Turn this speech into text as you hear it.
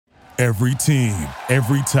Every team,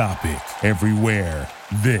 every topic, everywhere.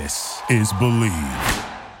 This is Believe.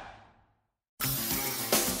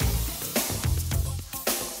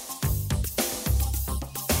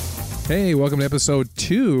 Hey, welcome to episode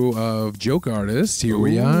 2 of Joke Artist. Here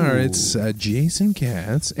we are. It's Jason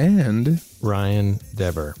Katz and Ryan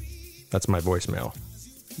Dever. That's my voicemail.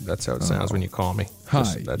 That's how it sounds when you call me.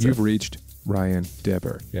 Hi, you've reached Ryan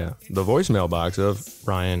Dever. Yeah, the voicemail box of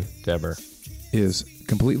Ryan Dever is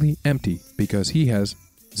completely empty because he has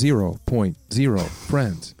 0.0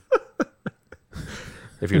 friends.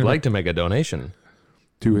 If you'd like to make a donation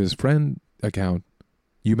to his friend account,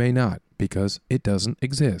 you may not because it doesn't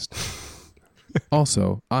exist.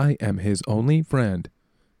 Also, I am his only friend.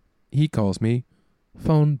 He calls me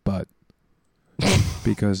Phone Butt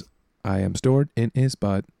because I am stored in his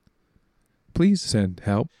butt. Please send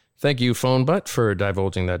help. Thank you, Phone Butt, for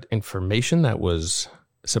divulging that information that was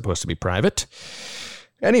supposed to be private.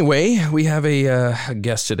 Anyway, we have a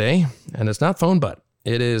guest today, and it's not Phone Butt.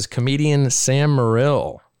 It is comedian Sam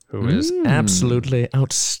Morrill, who is absolutely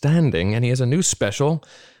outstanding, and he has a new special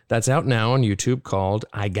that's out now on YouTube called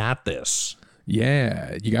I Got This.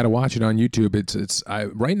 Yeah, you got to watch it on YouTube. It's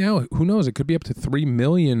right now, who knows, it could be up to 3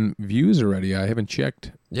 million views already. I haven't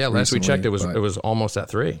checked. Yeah, last we checked, it was almost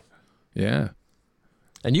at 3. Yeah.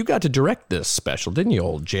 And you got to direct this special, didn't you,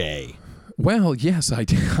 old Jay? Well, yes, I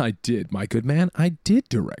did. My good man, I did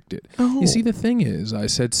direct it. Oh. You see, the thing is, I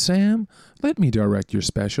said, Sam, let me direct your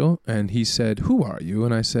special. And he said, who are you?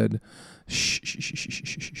 And I said,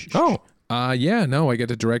 shh. Oh. Yeah, no, I get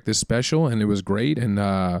to direct this special, and it was great,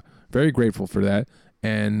 and very grateful for that.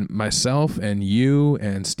 And myself and you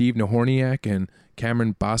and Steve Nahorniak and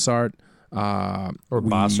Cameron Bossart. Or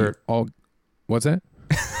Bossart. What's that?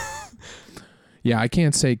 Yeah, I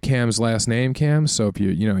can't say Cam's last name, Cam. So if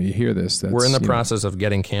you hear this, we're in the process of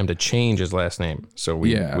getting Cam to change his last name, so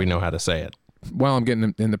we know how to say it. Well, I'm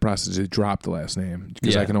getting in the process to drop the last name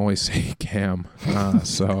because I can only say Cam.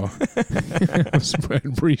 So I'd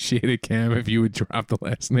appreciate it, Cam, if you would drop the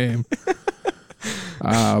last name.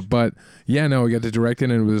 But yeah, no, we got to direct it,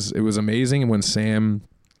 and it was amazing. And when Sam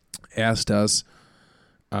asked us,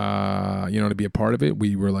 to be a part of it,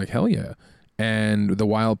 we were like, hell yeah. And the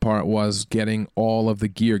wild part was getting all of the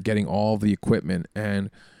gear, getting all of the equipment,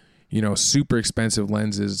 and, super expensive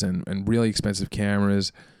lenses and really expensive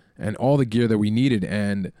cameras and all the gear that we needed,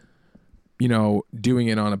 and, doing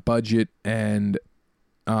it on a budget and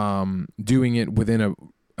doing it within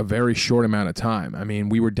a very short amount of time. I mean,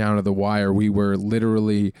 we were down to the wire. We were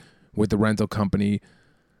literally with the rental company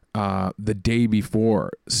the day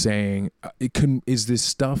before saying, is this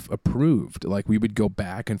stuff approved? Like, we would go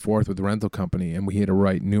back and forth with the rental company, and we had to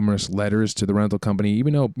write numerous letters to the rental company.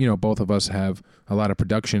 Even though, both of us have a lot of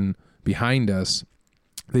production behind us,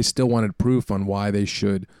 they still wanted proof on why they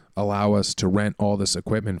should allow us to rent all this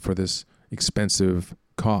equipment for this expensive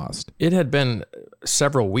cost. It had been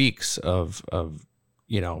several weeks of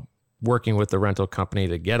working with the rental company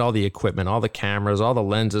to get all the equipment, all the cameras, all the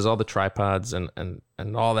lenses, all the tripods, and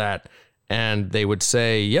all that. And they would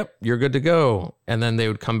say, yep, you're good to go. And then they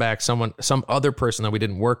would come back, some other person that we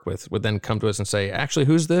didn't work with would then come to us and say, actually,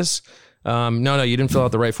 who's this? No, you didn't fill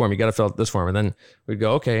out the right form. You got to fill out this form. And then we'd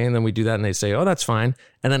go, okay. And then we do that, and they say, oh, that's fine.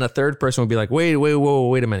 And then a third person would be like, wait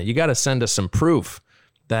a minute. You got to send us some proof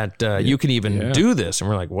that you can even do this. And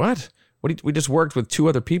we're like, what? We just worked with 2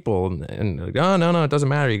 other people, and oh, no, it doesn't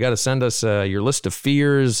matter. You got to send us your list of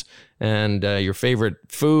fears and your favorite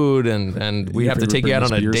food, and we have to take you out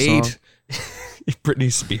on a date.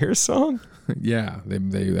 Britney Spears song? Yeah,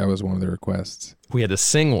 that was one of their requests. We had to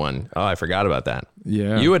sing one. Oh, I forgot about that.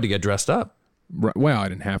 Yeah. You had to get dressed up. Well, I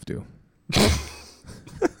didn't have to.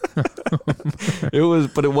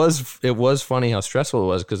 It was funny how stressful it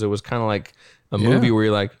was, because it was kind of like a movie where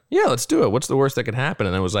you're like, yeah, let's do it. What's the worst that could happen?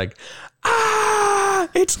 And it was like,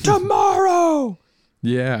 it's tomorrow.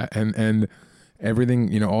 Yeah, and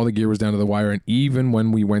everything, all the gear was down to the wire. And even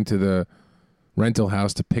when we went to the rental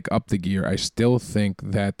house to pick up the gear, I still think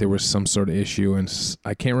that there was some sort of issue. And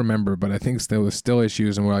I can't remember, but I think there was still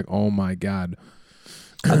issues. And we're like, oh, my God.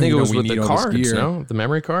 I think it was with the cards, no? The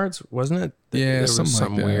memory cards, wasn't it? Yeah, there was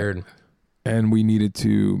something like weird. And we needed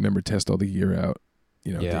to, test all the gear out,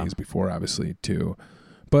 days before, obviously, too.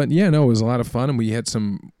 But, yeah, no, it was a lot of fun. And we had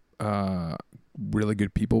some really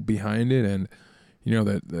good people behind it. And,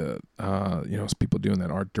 people doing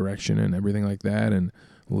that art direction and everything like that. And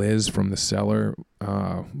Liz from The Cellar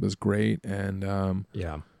was great. And,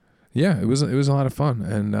 it was a lot of fun.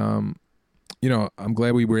 And, I'm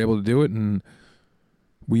glad we were able to do it. And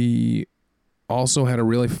we also had a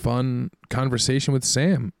really fun conversation with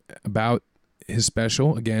Sam about his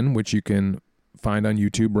special, again, which you can find on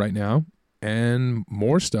YouTube right now, and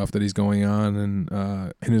more stuff that he's going on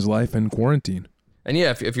in his life in quarantine. And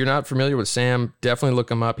yeah, if you're not familiar with Sam, definitely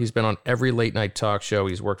look him up. He's been on every late night talk show.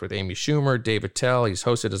 He's worked with Amy Schumer, Dave Attell. He's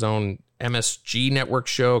hosted his own MSG network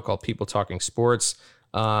show called People Talking Sports.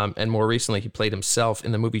 And more recently, he played himself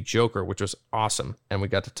in the movie Joker, which was awesome. And we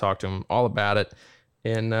got to talk to him all about it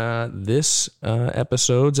in this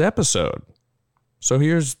episode's episode. So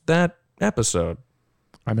here's that episode.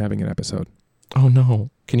 I'm having an episode. Oh,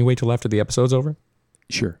 no. Can you wait till after the episode's over?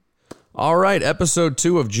 Sure. All right, episode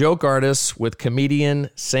 2 of Joke Artists with comedian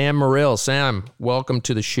Sam Morrill. Sam, welcome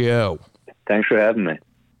to the show. Thanks for having me.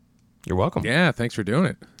 You're welcome. Yeah, thanks for doing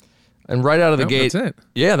it. And right out of the gate. That's it.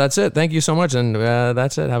 Yeah, that's it. Thank you so much. And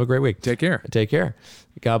that's it. Have a great week. Take care. Take care.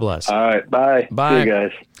 God bless. All right, bye. Bye. See you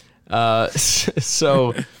guys.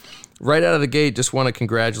 So right out of the gate, just want to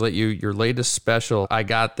congratulate you. Your latest special, I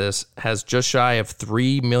Got This, has just shy of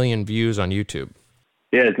 3 million views on YouTube.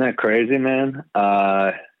 Yeah, isn't that crazy, man?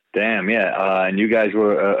 Damn, yeah. And you guys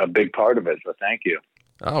were a big part of it, so thank you.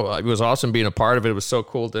 Oh, well, it was awesome being a part of it. It was so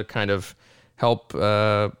cool to kind of help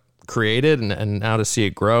create it and now to see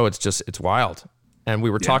it grow. It's wild. And we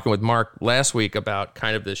were talking with Mark last week about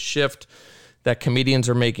kind of this shift that comedians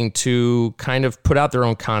are making to kind of put out their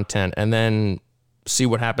own content and then see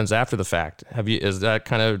what happens after the fact. Does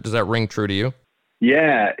that ring true to you?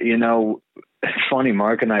 Yeah, it's funny.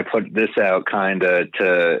 Mark and I put this out kind of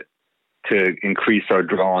to increase our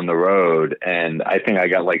draw on the road. And I think I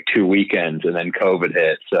got like 2 weekends and then COVID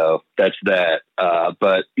hit. So that's that.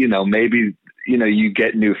 But, maybe, you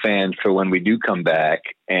get new fans for when we do come back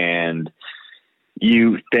and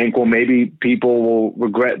you think, well, maybe people will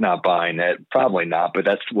regret not buying it. Probably not, but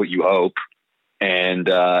that's what you hope. And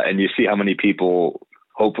you see how many people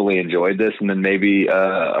hopefully enjoyed this. And then maybe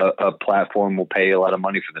a platform will pay a lot of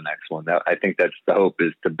money for the next one. I think that's the hope,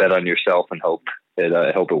 is to bet on yourself and hope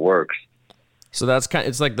it works. So that's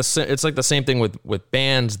it's like the same thing with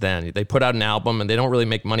bands. Then they put out an album and they don't really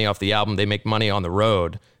make money off the album. They make money on the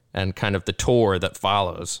road and kind of the tour that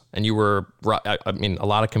follows. And you were, a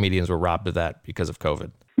lot of comedians were robbed of that because of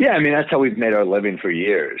COVID. Yeah, that's how we've made our living for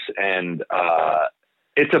years. And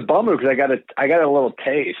it's a bummer because I got a little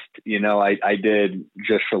taste. I did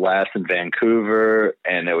Just for Laughs in Vancouver,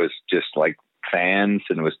 and it was just like fans,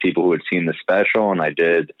 and it was people who had seen the special. And I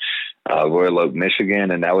did Royal Oak,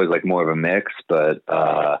 Michigan, and that was like more of a mix. But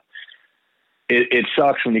it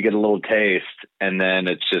sucks when you get a little taste and then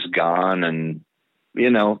it's just gone. And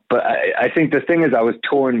but I think the thing is, I was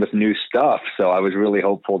touring with new stuff, so I was really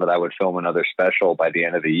hopeful that I would film another special by the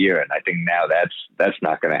end of the year. And I think now that's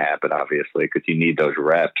not going to happen, obviously, because you need those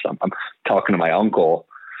reps. I'm talking to my uncle,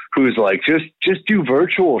 who's like, just do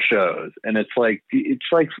virtual shows, and it's like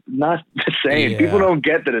not the same. Yeah. People don't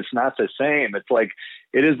get that it's not the same. It's like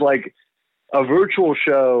it is like a virtual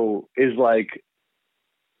show is like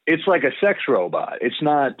it's like a sex robot. It's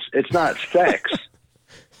not sex.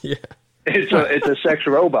 Yeah. It's a sex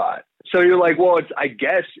robot. So you're like, well, I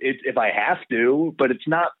guess if I have to, but it's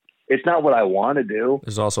not what I want to do.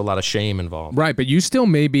 There's also a lot of shame involved. Right, but you still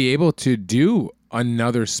may be able to do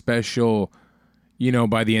another special,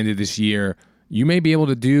 by the end of this year. You may be able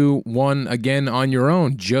to do one again on your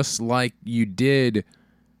own, just like you did,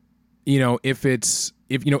 if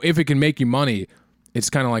it can make you money.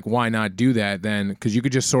 It's kind of like, why not do that then? Because you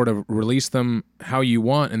could just sort of release them how you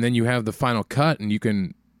want, and then you have the final cut, and you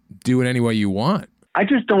can do it any way you want. I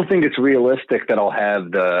just don't think it's realistic that I'll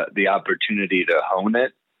have the opportunity to hone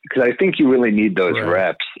it, because I think you really need those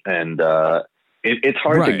reps, and it's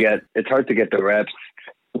hard to get the reps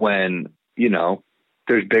when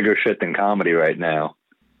there's bigger shit than comedy right now.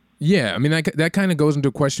 Yeah, that kind of goes into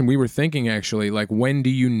a question we were thinking, actually. Like, when do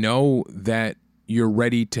you know that you're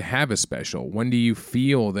ready to have a special? When do you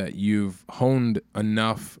feel that you've honed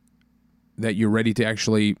enough that you're ready to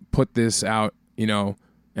actually put this out,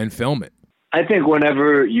 and film it? I think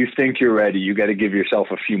whenever you think you're ready, you got to give yourself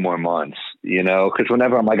a few more months, because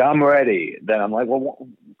whenever I'm like, I'm ready, then I'm like, well,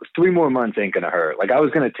 3 more months ain't going to hurt. Like, I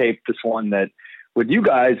was going to tape this one that with you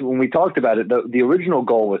guys, when we talked about it, the original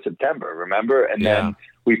goal was September, remember? And then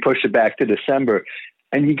we pushed it back to December,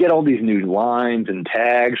 and you get all these new lines and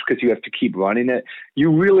tags because you have to keep running it.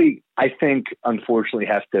 You really, I think, unfortunately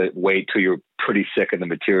have to wait till you're pretty sick of the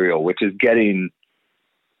material, which is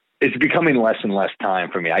it's becoming less and less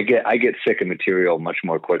time for me. I get sick of material much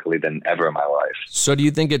more quickly than ever in my life. So do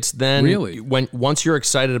you think it's then really once you're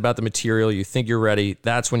excited about the material, you think you're ready,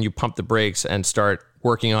 that's when you pump the brakes and start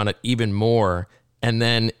working on it even more? And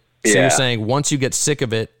then so you're saying once you get sick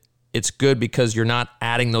of it, it's good because you're not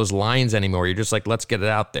adding those lines anymore. You're just like, let's get it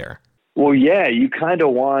out there. Well, yeah, you kind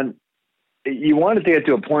of want you want it to get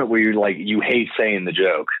to a point where you're like, you hate saying the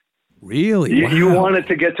joke. Really? You want it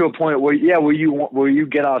to get to a point where you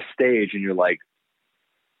get off stage and you're like,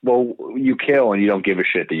 well, you kill and you don't give a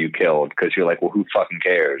shit that you killed because you're like, well, who fucking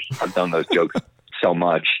cares? I've done those jokes so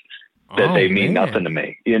much that they mean nothing to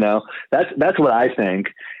me. You know, that's what I think.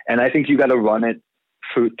 And I think you got to run it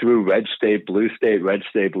through red state, blue state, red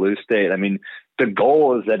state, blue state. I mean, the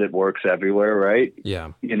goal is that it works everywhere, right?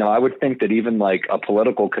 Yeah. You know, I would think that even like a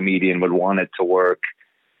political comedian would want it to work,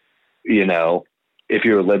 you know, if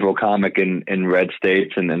you're a liberal comic in red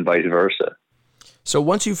states and then vice versa. So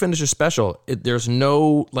once you finish a special, there's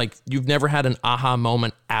no, like, you've never had an aha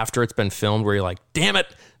moment after it's been filmed where you're like, damn it,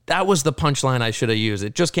 that was the punchline I should have used.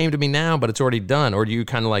 It just came to me now, but it's already done. Or do you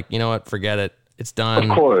kind of like, you know what, forget it. It's done.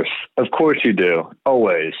 Of course you do.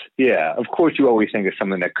 Always. Yeah. Of course you always think of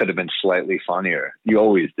something that could have been slightly funnier. You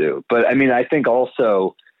always do. But I mean, I think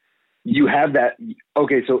also you have that.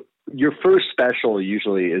 Okay. So your first special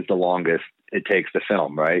usually is the longest it takes to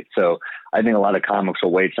film, right? So I think a lot of comics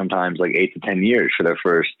will wait sometimes like 8 to 10 years for their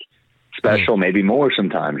first special, maybe more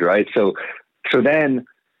sometimes, right? So then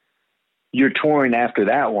you're touring after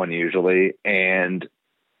that one usually, and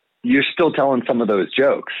you're still telling some of those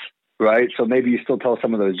jokes, right? So maybe you still tell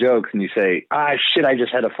some of those jokes and you say, shit, I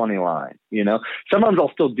just had a funny line, you know? Sometimes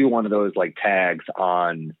I'll still do one of those like tags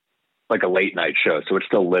on like a late night show, so it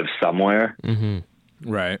still lives somewhere. Mm-hmm.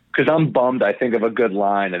 Right. Because I'm bummed. I think of a good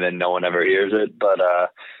line and then no one ever hears it. But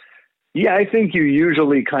yeah, I think you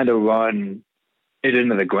usually kind of run it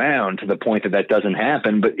into the ground to the point that doesn't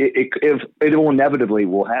happen. But it will inevitably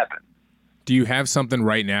will happen. Do you have something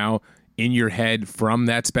right now in your head from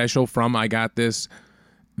that special, from I Got This,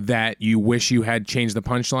 that you wish you had changed the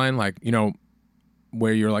punchline? Like, you know,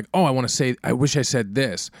 where you're like, oh, I wish I said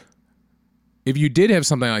this. If you did have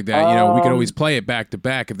something like that, you know, we could always play it back to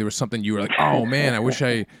back. If there was something you were like, oh man, I wish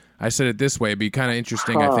I said it this way. It'd be kind of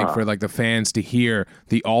interesting, I think, for like the fans to hear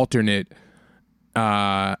the alternate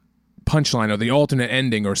punchline or the alternate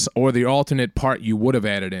ending or the alternate part you would have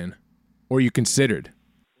added in or you considered.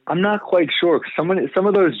 I'm not quite sure. Some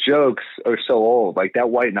of those jokes are so old, like that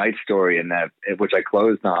White Knight story and that, which I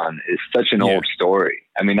closed on, is such an old story.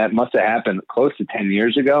 I mean, that must have happened close to 10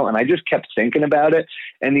 years ago. And I just kept thinking about it.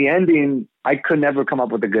 And the ending, I could never come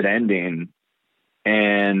up with a good ending.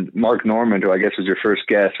 And Mark Normand, who I guess was your first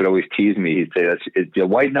guest, would always tease me. He'd say, the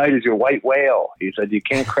White Knight is your white whale. He said, you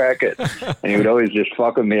can't crack it. And he would always just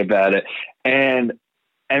fuck with me about it. And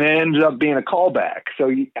it ended up being a callback.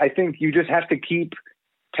 So I think you just have to keep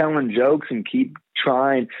telling jokes and keep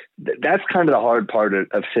trying. That's kind of the hard part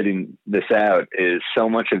of sitting this out, is so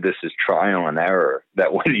much of this is trial and error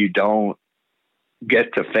that when you don't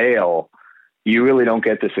get to fail, you really don't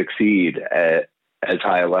get to succeed at as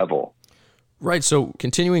high a level. Right. So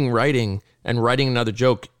continuing writing and writing another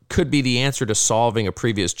joke could be the answer to solving a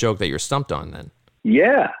previous joke that you're stumped on then.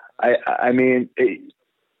 Yeah. I mean,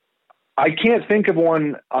 I can't think of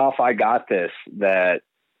one off I Got This that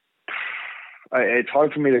it's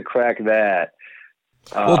hard for me to crack that.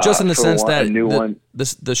 Well, just in the sense that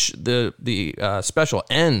the special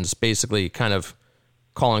ends basically kind of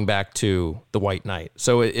calling back to the White Knight.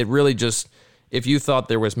 So it really just, if you thought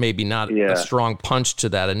there was maybe not a strong punch to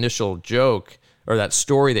that initial joke or that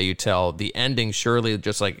story that you tell, the ending surely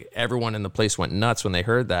just like everyone in the place went nuts when they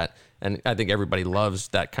heard that. And I think everybody loves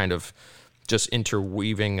that kind of just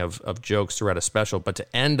interweaving of jokes throughout a special. But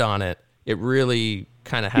to end on it, it really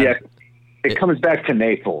kind of had... Yeah. It comes back to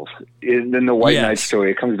Naples. In the White Knight story,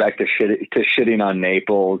 it comes back to shitting on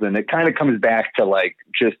Naples. And it kind of comes back to like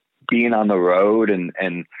just being on the road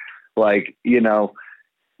and like, you know,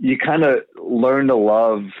 you kind of learn to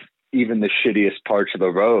love even the shittiest parts of the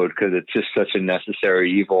road because it's just such a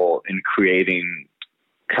necessary evil in creating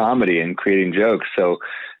comedy and creating jokes. So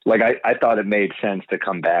like, I thought it made sense to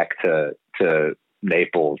come back to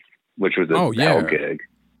Naples, which was a hell gig.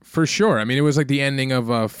 For sure. I mean, it was like the ending of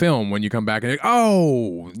a film when you come back and like,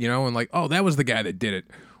 oh, you know, and like, oh, that was the guy that did it,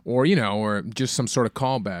 or you know, or just some sort of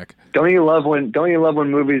callback. Don't you love when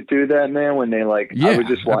movies do that, man? When they like, we were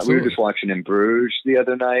just watching In Bruges the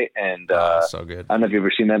other night, and so good. I don't know if you've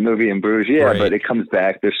ever seen that movie In Bruges. Yeah, but it comes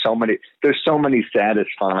back. There's so many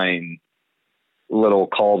satisfying little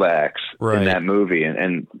callbacks in that movie,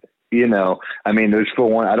 and you know, I mean, there's for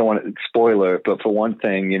one, I don't want to spoiler, but for one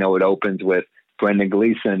thing, you know, it opens with Brendan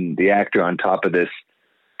Gleeson, the actor, on top of this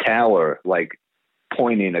tower, like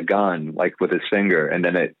pointing a gun, like with his finger. And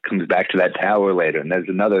then it comes back to that tower later. And there's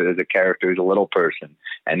a character who's a little person,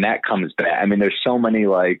 and that comes back. I mean, there's so many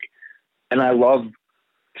and I love,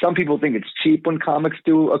 some people think it's cheap when comics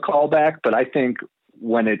do a callback, but I think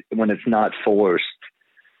when it's not forced,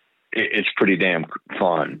 it's pretty damn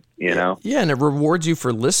fun, you know? Yeah, and it rewards you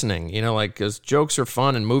for listening, you know, like, because jokes are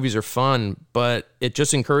fun and movies are fun, but it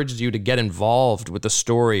just encourages you to get involved with the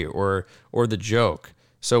story or the joke.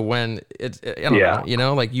 So when it's, I don't know, you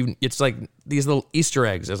know, like it's like these little Easter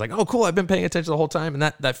eggs. It's like, oh, cool, I've been paying attention the whole time, and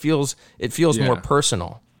that feels more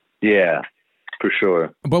personal. Yeah, for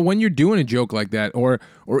sure. But when you're doing a joke like that, or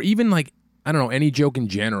even like, I don't know, any joke in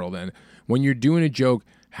general, then when you're doing a joke,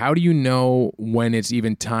 how do you know when it's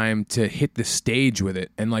even time to hit the stage with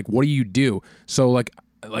it? And like, what do you do? So like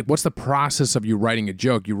what's the process of you writing a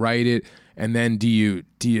joke? You write it, and then do you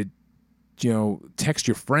text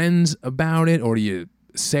your friends about it, or do you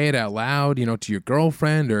say it out loud, you know, to your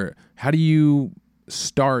girlfriend, or how do you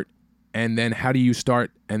start? And then how do you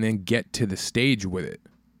start and then get to the stage with it?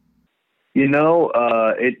 You know,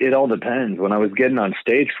 it all depends. When I was getting on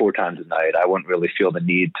stage 4 times a night, I wouldn't really feel the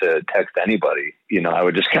need to text anybody. You know, I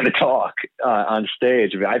would just kind of talk on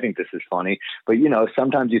stage. I mean, I think this is funny. But, you know,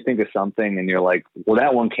 sometimes you think of something and you're like, well,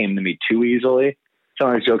 that one came to me too easily.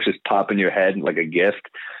 Sometimes jokes just pop in your head like a gift.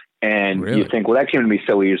 And you think, well, that came to me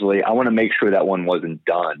so easily. I want to make sure that one wasn't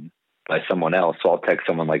done by someone else. So I'll text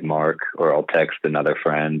someone like Mark, or I'll text another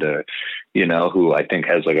friend, or, you know, who I think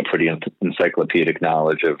has like a pretty encyclopedic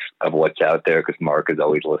knowledge of what's out there, because Mark has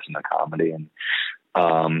always listened to comedy,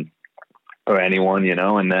 and or anyone, you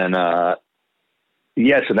know. And then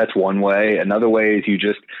so that's one way. Another way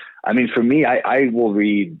is for me, I will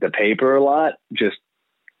read the paper a lot, just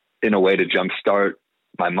in a way to jumpstart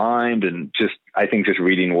my mind, and I think just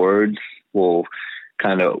reading words will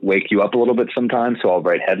kind of wake you up a little bit sometimes. So I'll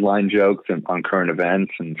write headline jokes on current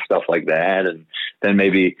events and stuff like that. And then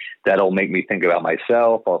maybe that'll make me think about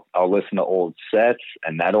myself. I'll listen to old sets,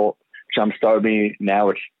 and that'll jumpstart me. Now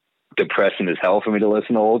it's depressing as hell for me to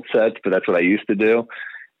listen to old sets, but that's what I used to do.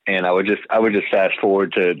 And I would just fast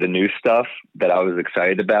forward to the new stuff that I was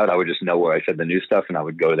excited about. I would just know where I said the new stuff, and I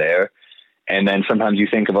would go there. And then sometimes you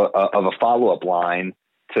think of a follow-up line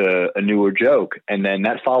to a newer joke, and then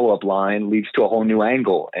that follow-up line leads to a whole new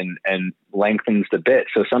angle and lengthens the bit.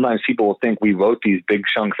 So sometimes people will think we wrote these big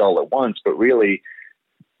chunks all at once, but really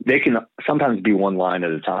they can sometimes be one line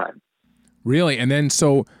at a time. Really? And then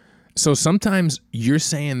so sometimes you're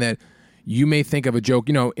saying that you may think of a joke,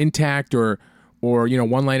 you know, intact or you know,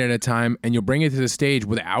 one line at a time, and you'll bring it to the stage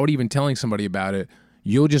without even telling somebody about it.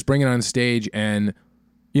 You'll just bring it on stage and,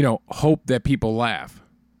 you know, hope that people laugh.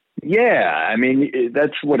 Yeah, I mean,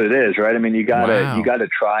 that's what it is, right? I mean, you gotta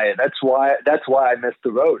try it. That's why I missed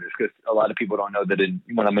the road, is because a lot of people don't know that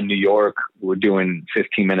when I'm in New York, we're doing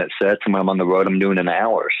 15-minute sets, and when I'm on the road, I'm doing an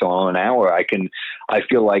hour. So on an hour, I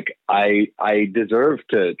feel like I deserve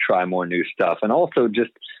to try more new stuff. And also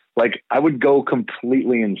just like, I would go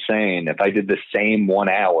completely insane if I did the same 1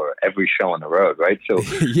 hour every show on the road, right? So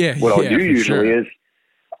what I'll do usually is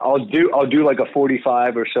I'll do like a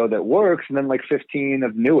 45 or so that works, and then like 15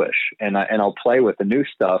 of newish, and I'll play with the new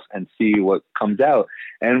stuff and see what comes out.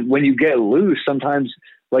 And when you get loose, sometimes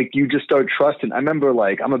like you just start trusting. I remember,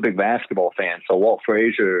 like, I'm a big basketball fan, so Walt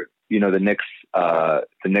Frazier, you know, the Knicks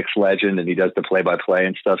legend, and he does the play-by-play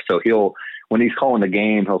and stuff. So when he's calling the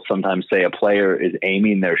game, he'll sometimes say a player is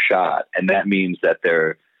aiming their shot, and that means that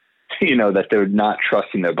they're not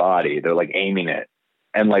trusting their body. They're like aiming it.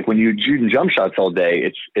 And like when you're shooting jump shots all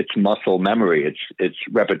day, it's muscle memory. It's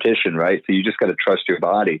repetition, right? So you just got to trust your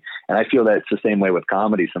body. And I feel that it's the same way with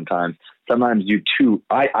comedy sometimes. Sometimes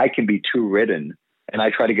I can be too ridden, and I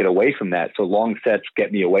try to get away from that. So long sets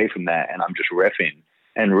get me away from that, and I'm just riffing.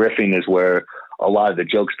 And riffing is where a lot of the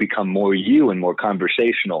jokes become more you and more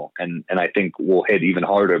conversational. And I think will hit even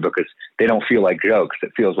harder because they don't feel like jokes.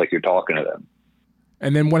 It feels like you're talking to them.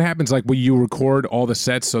 And then what happens, like, will you record all the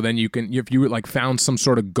sets so then you can, if you like found some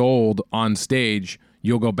sort of gold on stage,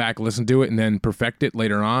 you'll go back, listen to it, and then perfect it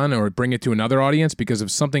later on, or bring it to another audience? Because if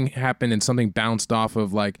something happened and something bounced off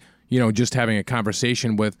of, like, you know, just having a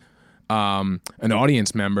conversation with an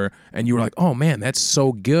audience member, and you were like, oh man, that's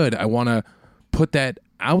so good, I want to put that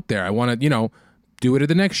out there, I want to, you know, do it at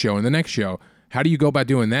the next show and the next show. How do you go about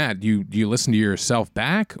doing that? Do you listen to yourself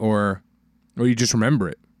back, or you just remember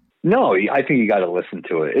it? No, I think you got to listen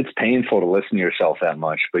to it. It's painful to listen to yourself that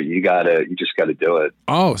much, but you just got to do it.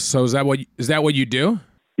 Oh, so is that what you do?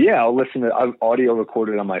 Yeah, I've audio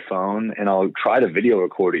recorded on my phone, and I'll try to video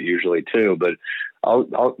record it usually too. But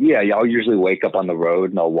I'll usually wake up on the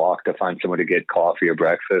road and I'll walk to find somewhere to get coffee or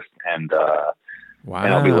breakfast, and wow.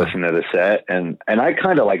 And I'll be listening to the set, and I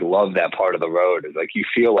kind of like love that part of the road. It's like you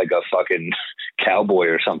feel like a fucking cowboy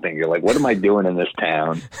or something. You're like, what am I doing in this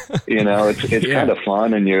town? You know, it's yeah. kind of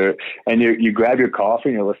fun, and you grab your coffee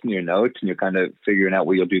and you're listening to your notes, and you're kind of figuring out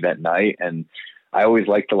what you'll do that night. And I always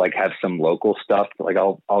like to like have some local stuff like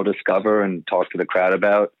I'll discover and talk to the crowd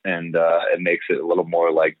about, and it makes it a little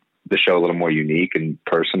more like the show a little more unique and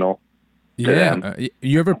personal. Yeah.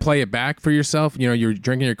 You ever play it back for yourself? You know, you're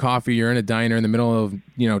drinking your coffee, you're in a diner in the middle of,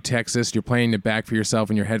 you know, Texas, you're playing it back for yourself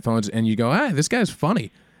in your headphones, and you go, this guy's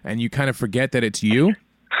funny. And you kind of forget that it's you.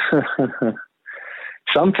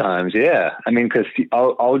 Sometimes, yeah. I mean, because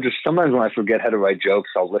I'll just, sometimes when I forget how to write jokes,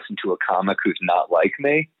 I'll listen to a comic who's not like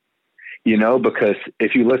me, you know, because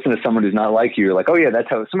if you listen to someone who's not like you, you're like, oh yeah, that's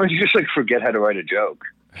how, sometimes you just like forget how to write a joke.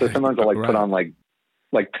 So sometimes I'll like put on like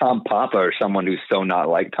Tom Papa or someone who's so not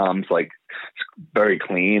like Tom's, like very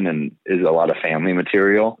clean and is a lot of family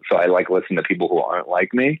material. So I like listening to people who aren't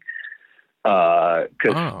like me. Cause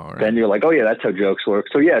then you're like, oh yeah, that's how jokes work.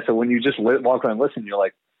 So yeah. So when you just walk around and listen, you're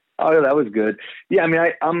like, oh, that was good. Yeah. I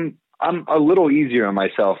mean, I'm a little easier on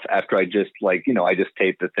myself after I just like, you know, I just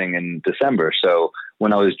taped the thing in December. So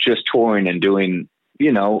when I was just touring and doing,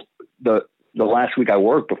 you know, the last week I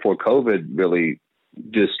worked before COVID really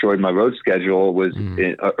destroyed my road schedule was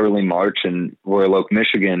in early March in Royal Oak,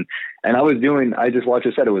 Michigan. And I just watched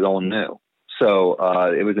a set. It was all new. So,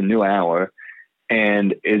 it was a new hour.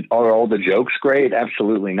 And are all the jokes great?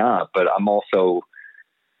 Absolutely not. But I'm also,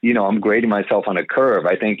 you know, I'm grading myself on a curve.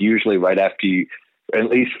 I think usually right after you, at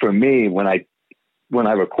least for me, when I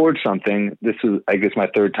record something, this is, I guess, my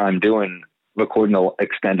third time recording an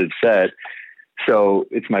extended set. So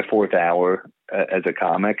it's my fourth hour as a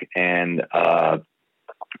comic. And,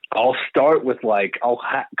 I'll start with like,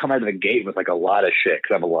 come out of the gate with like a lot of shit,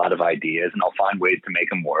 cause I have a lot of ideas, and I'll find ways to make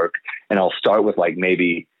them work. And I'll start with like,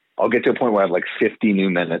 maybe I'll get to a point where I have like 50 new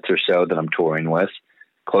minutes or so that I'm touring with,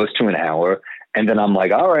 close to an hour. And then I'm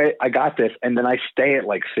like, all right, I got this. And then I stay at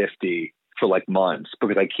like 50 for like months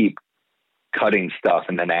because I keep cutting stuff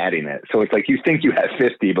and then adding it. So it's like, you think you have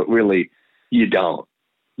 50, but really you don't.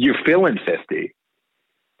 You're feeling 50,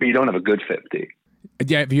 but you don't have a good 50.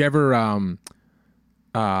 Yeah. Have you ever,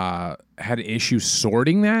 had an issue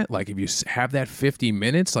sorting that? Like if you have that 50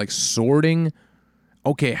 minutes, like sorting,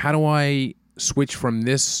 okay, how do I switch from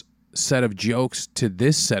this set of jokes to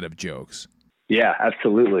this set of jokes? Yeah,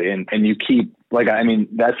 absolutely. And you keep like, I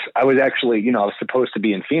mean, I was actually, you know, I was supposed to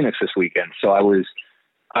be in Phoenix this weekend. So I was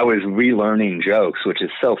relearning jokes, which is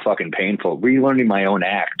so fucking painful. Relearning my own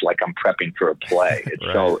act. Like I'm prepping for a play. It's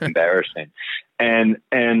Right. So embarrassing. And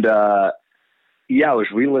yeah, I was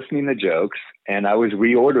re-listening the jokes and I was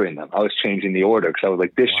reordering them. I was changing the order because I was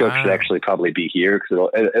like, this joke should actually probably be here because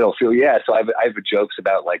it'll feel, yeah. So I have jokes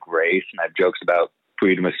about like race, and I have jokes about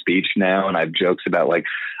freedom of speech now. And I have jokes about like,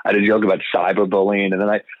 I had a joke about cyberbullying. And then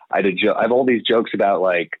I have all these jokes about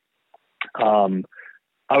like, I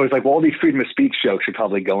was like, well, all these freedom of speech jokes should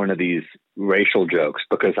probably go into these racial jokes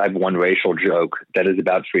because I have one racial joke that is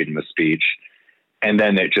about freedom of speech. And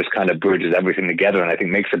then it just kind of bridges everything together, and I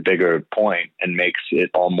think makes a bigger point and makes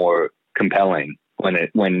it all more compelling because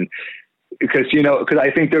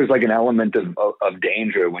I think there's like an element of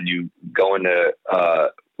danger when you go into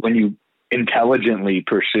when you intelligently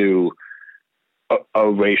pursue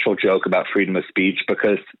a racial joke about freedom of speech,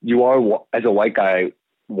 because you are, as a white guy,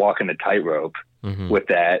 walking a tightrope with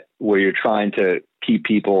that, where you're trying to keep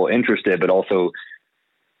people interested, but also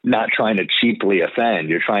not trying to cheaply offend.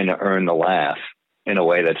 You're trying to earn the laugh in a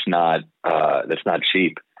way that's not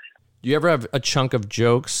cheap. Do you ever have a chunk of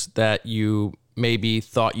jokes that you maybe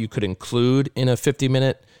thought you could include in a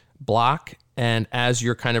 50-minute block, and as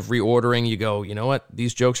you're kind of reordering, you go, you know what,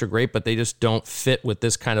 these jokes are great, but they just don't fit with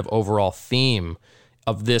this kind of overall theme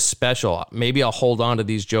of this special. Maybe I'll hold on to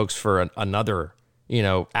these jokes for another, you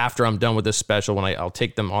know, after I'm done with this special, when I'll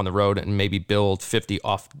take them on the road and maybe build 50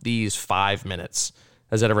 off these 5 minutes.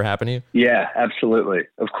 Has that ever happened to you? Yeah, absolutely.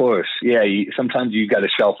 Of course. Yeah. Sometimes you got to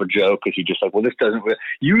shelf a joke because you're just like, well, this doesn't really.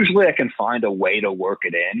 Usually I can find a way to work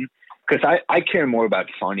it in, because I care more about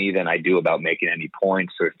funny than I do about making any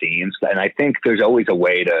points or themes. And I think there's always a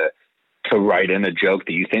way to write in a joke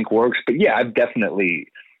that you think works. But yeah, I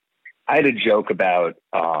had a joke about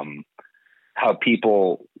how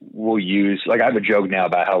people will use, like, I have a joke now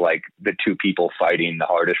about how like the two people fighting the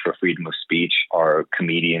hardest for freedom of speech are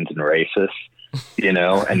comedians and racists. You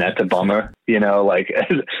know, and that's a bummer, you know, like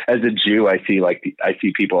as a Jew, I see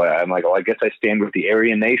people, I'm like, oh, I guess I stand with the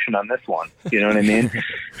Aryan nation on this one. You know what I mean?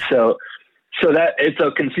 So that it's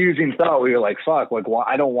a confusing thought where you're like, fuck, like, well,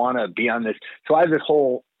 I don't want to be on this. So I have this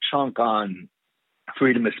whole chunk on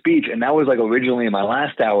freedom of speech. And that was like originally in my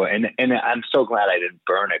last hour. And I'm so glad I didn't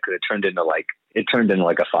burn it, because it turned into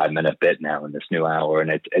like a 5-minute bit now in this new hour.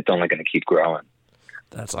 And it's only going to keep growing.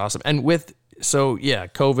 That's awesome. And so yeah,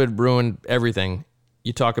 COVID ruined everything.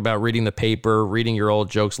 You talk about reading the paper, reading your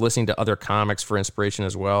old jokes, listening to other comics for inspiration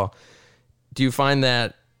as well. do you find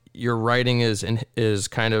that your writing is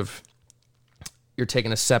kind of, you're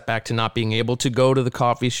taking a step back to not being able to go to the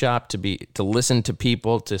coffee shop, to listen to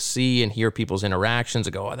people, to see and hear people's interactions,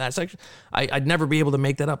 and go, oh, that's actually, I'd never be able to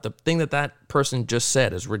make that up. The thing that person just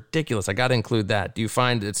said is ridiculous. I got to include that. Do you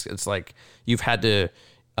find it's like you've had to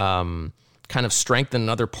kind of strengthen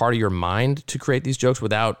another part of your mind to create these jokes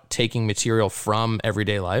without taking material from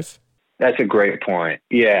everyday life? That's a great point.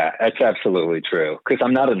 Yeah, that's absolutely true. Because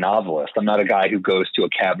I'm not a novelist. I'm not a guy who goes to a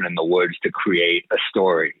cabin in the woods to create a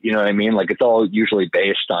story. You know what I mean? Like, it's all usually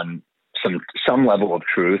based on some level of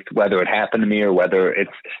truth, whether it happened to me or whether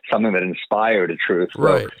it's something that inspired a truth. So,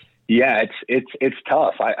 right. Yeah, it's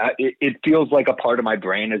tough. It feels like a part of my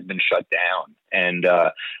brain has been shut down, and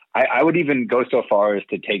I would even go so far as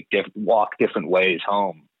to walk different ways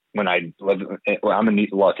home. When I live, I'm in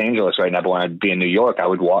Los Angeles right now, but when I'd be in New York, I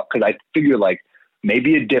would walk, because I figure like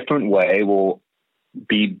maybe a different way will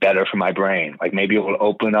be better for my brain. Like maybe it will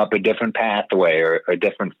open up a different pathway or a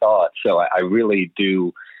different thought. So I really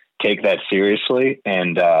do take that seriously.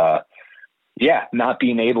 And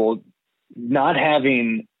not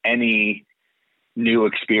having any new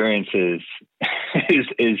experiences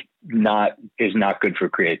is not good for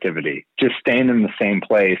creativity. Just staying in the same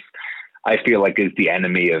place, I feel like, is the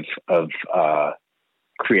enemy of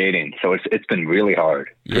creating. So it's been really hard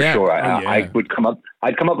for sure. I'd come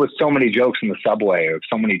up with so many jokes in the subway or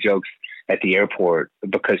so many jokes at the airport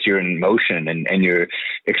because you're in motion and you're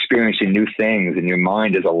experiencing new things and your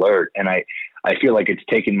mind is alert. And I feel like it's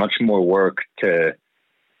taken much more work to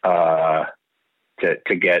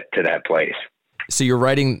get to that place. So you're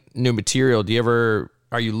writing new material.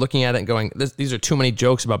 Are you looking at it and going, these are too many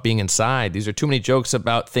jokes about being inside. These are too many jokes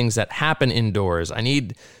about things that happen indoors. I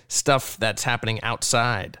need stuff that's happening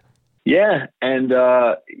outside. Yeah. And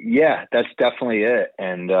that's definitely it.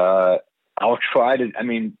 And I'll try to,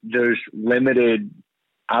 there's limited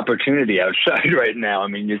opportunity outside right now.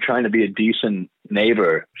 You're trying to be a decent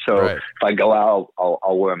neighbor. So right. If I go out,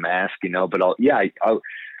 I'll wear a mask, but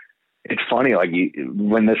it's funny, like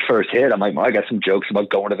when this first hit, I'm like, well, I got some jokes about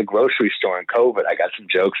going to the grocery store in COVID. I got some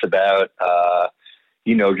jokes about,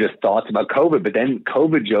 just thoughts about COVID. But then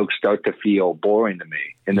COVID jokes start to feel boring to me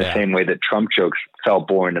in the same way that Trump jokes felt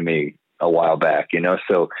boring to me a while back,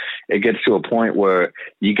 So it gets to a point where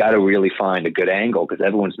you got to really find a good angle because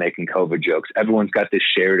everyone's making COVID jokes. Everyone's got this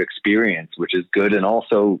shared experience, which is good and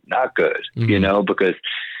also not good, because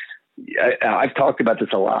I've talked about this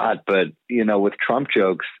a lot, but, with Trump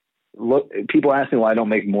jokes, look, people ask me why I don't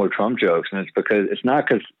make more Trump jokes, and it's not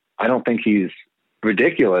because I don't think he's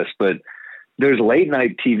ridiculous, but there's late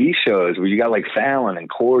night TV shows where you got like Fallon and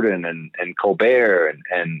Corden and Colbert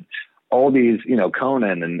and all these,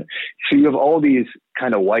 Conan, and so you have all these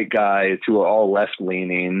kind of white guys who are all left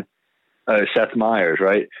leaning. Seth Meyers,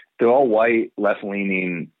 right? They're all white, left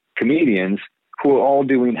leaning comedians who are all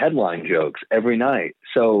doing headline jokes every night.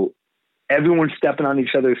 So everyone's stepping on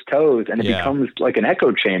each other's toes, and it becomes like an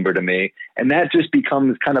echo chamber to me. And that just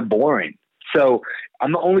becomes kind of boring. So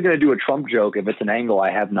I'm only going to do a Trump joke if it's an angle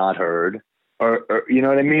I have not heard, or you know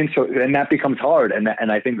what I mean? So, and that becomes hard. And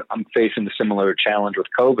I think I'm facing a similar challenge with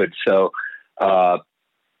COVID. So,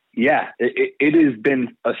 it has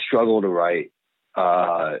been a struggle to write,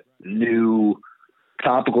 new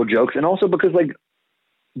topical jokes. And also because like,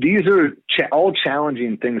 these are all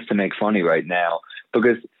challenging things to make funny right now,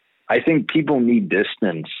 because I think people need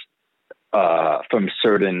distance from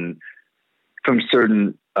certain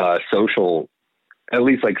social, at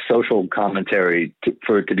least like social commentary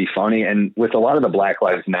for it to be funny. And with a lot of the Black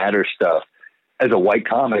Lives Matter stuff, as a white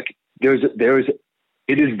comic, it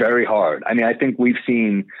is very hard. I think we've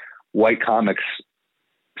seen white comics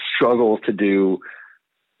struggle to do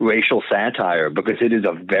racial satire because it is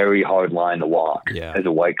a very hard line to walk as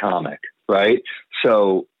a white comic, right?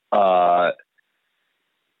 So,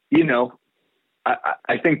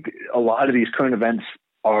 I think a lot of these current events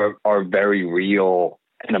are very real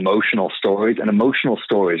and emotional stories, and emotional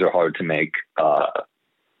stories are hard to make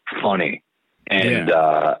funny. And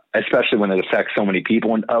especially when it affects so many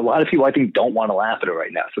people. And a lot of people, I think, don't want to laugh at it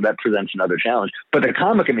right now. So that presents another challenge. But the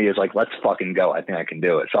comic in me is like, let's fucking go. I think I can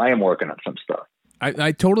do it. So I am working on some stuff.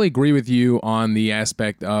 I totally agree with you on the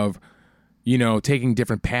aspect of, taking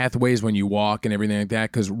different pathways when you walk and everything like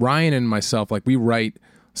that. Because Ryan and myself, like, we write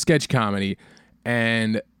sketch comedy,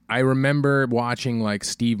 and I remember watching like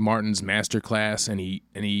Steve Martin's masterclass, and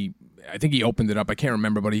he I think he opened it up. I can't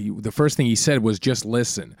remember, but the first thing he said was just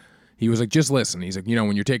listen. He was like, just listen. He's like,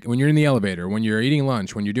 when you're in the elevator, when you're eating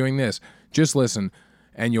lunch, when you're doing this, just listen,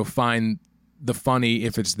 and you'll find the funny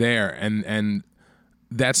if it's there. And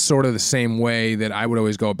that's sort of the same way that I would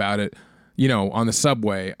always go about it. you know, on the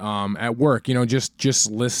subway, at work, you know, just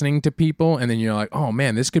listening to people, and then you're like, oh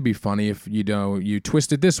man, this could be funny if you know you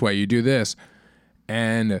twist it this way, you do this,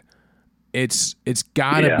 and it's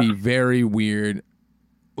gotta be very weird,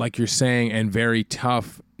 like you're saying, and very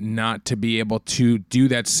tough not to be able to do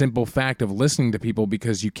that simple fact of listening to people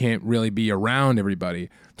because you can't really be around everybody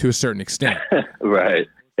to a certain extent. Right.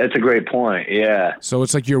 That's a great point. Yeah. So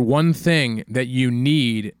it's like your one thing that you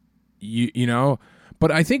need, you know. But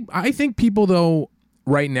I think people though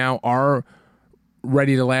right now are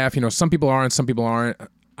ready to laugh. You know, some people are and some people aren't.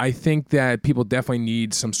 I think that people definitely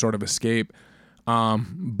need some sort of escape.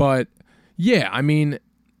 But yeah, I mean,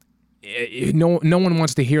 no one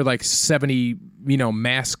wants to hear like 70, you know,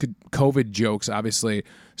 mask COVID jokes, obviously.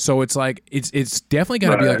 So it's like it's definitely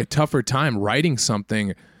got to be like a tougher time writing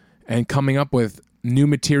something and coming up with new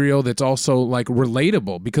material that's also like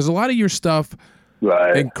relatable, because a lot of your stuff.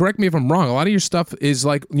 Right. And correct me if I'm wrong, a lot of your stuff is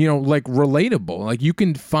like, you know, like relatable. Like you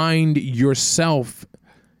can find yourself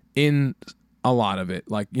in a lot of it.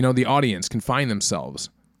 Like, you know, the audience can find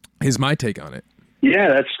themselves, is my take on it. Yeah,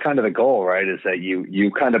 that's kind of the goal, right? Is that you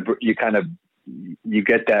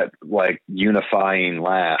get that like unifying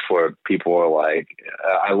laugh where people are like,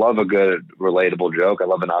 I love a good relatable joke. I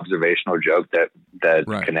love an observational joke that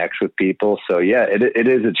connects with people. So yeah, it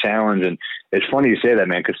is a challenge. And it's funny you say that,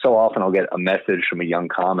 man, because so often I'll get a message from a young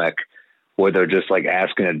comic where they're just like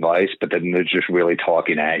asking advice, but then they're just really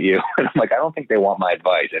talking at you. And I'm like, I don't think they want my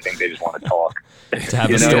advice. I think they just want to talk. To have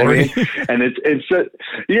a story. What I mean? And it's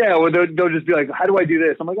yeah, well, they'll just be like, how do I do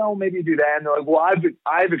this? I'm like, oh, maybe you do that. And they're like, well,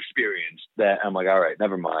 I've experienced that. I'm like, all right,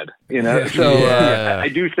 never mind. You know? So I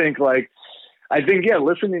do think yeah,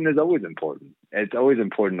 listening is always important. It's always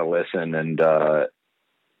important to listen. And,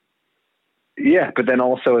 yeah, but then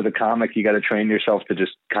also as a comic, you got to train yourself to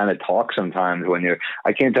just kind of talk sometimes when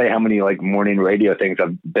I can't tell you how many like morning radio things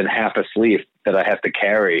I've been half asleep that I have to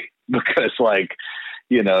carry because like,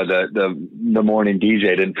 you know, the morning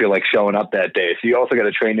DJ didn't feel like showing up that day. So you also got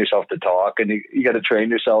to train yourself to talk, and you got to train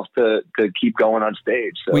yourself to keep going on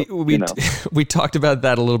stage. So we talked about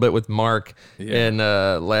that a little bit with Mark in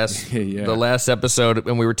the last episode,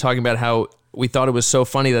 and we were talking about how we thought it was so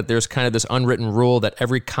funny that there's kind of this unwritten rule that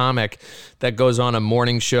every comic that goes on a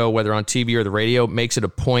morning show, whether on TV or the radio, makes it a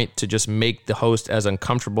point to just make the host as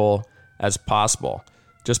uncomfortable as possible,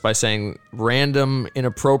 just by saying random,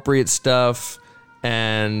 inappropriate stuff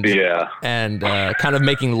and kind of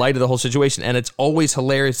making light of the whole situation. And it's always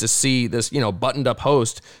hilarious to see this, you know, buttoned up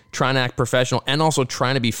host trying to act professional and also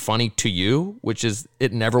trying to be funny to you, which is,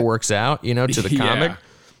 it never works out, you know, to the comic.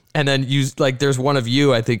 And then there's one of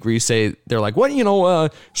you, I think, where you say, they're like, what, you know,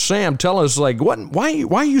 Sam, tell us, like, why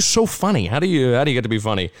are you so funny? How do you get to be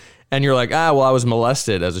funny? And you're like, well, I was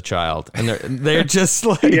molested as a child. And they're just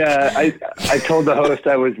like, yeah, I told the host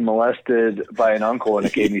I was molested by an uncle, and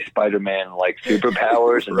it gave me Spider-Man like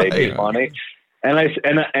superpowers and made me funny. And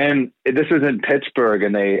and this was in Pittsburgh,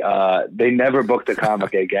 and they never booked a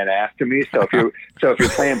comic again after me. So if you're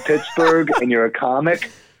playing Pittsburgh and you're a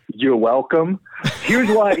comic, you're welcome. Here's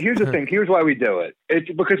the thing. Here's why we do it. It's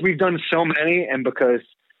because we've done so many, and because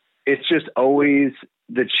it's just always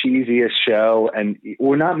the cheesiest show, and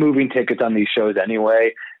we're not moving tickets on these shows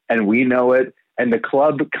anyway, and we know it, and the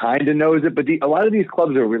club kind of knows it, but a lot of these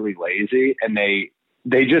clubs are really lazy, and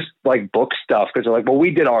they just like book stuff because they're like, well,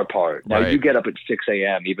 we did our part. Now you get up at 6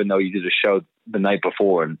 a.m. even though you did a show the night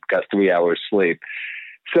before and got 3 hours sleep.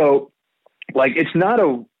 So like, it's not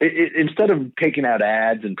instead of taking out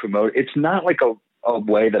ads and promote, it's not like a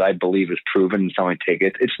way that I believe is proven in selling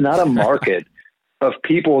tickets. It's not a market of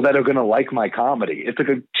people that are going to like my comedy. It's like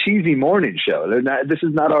a cheesy morning show. This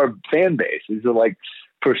is not our fan base. These are like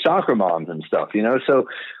for soccer moms and stuff, you know? So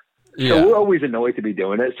we're always annoyed to be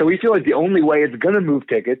doing it. So we feel like the only way it's going to move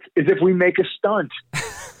tickets is if we make a stunt.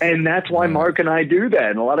 And that's why Mark and I do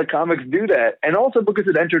that. And a lot of comics do that. And also because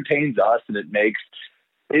it entertains us, and it makes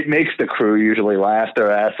the crew usually laugh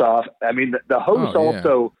their ass off. I mean, the host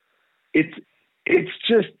also, it's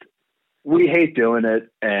just, we hate doing it.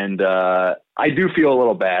 And I do feel a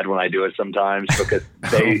little bad when I do it sometimes because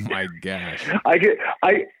oh my gosh.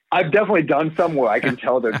 I've definitely done some where I can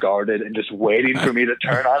tell they're guarded and just waiting for me to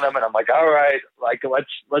turn on them. And I'm like, all right, like,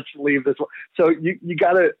 let's leave this one. So you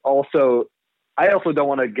gotta also, I also don't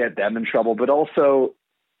want to get them in trouble, but also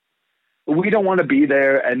we don't want to be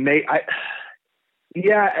there. And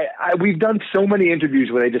we've done so many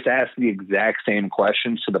interviews where they just ask the exact same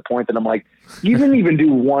questions to the point that I'm like, you didn't even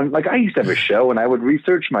do one. Like, I used to have a show and I would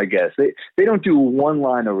research my guests. They don't do one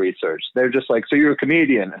line of research. They're just like, so you're a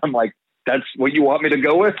comedian. I'm like, That's what you want me to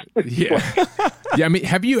go with? Yeah. Yeah. I mean,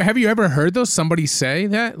 have you ever heard somebody say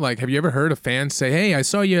that? Like, have you ever heard a fan say, "Hey, I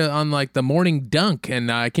saw you on like the Morning Dunk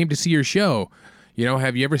and I came to see your show." You know,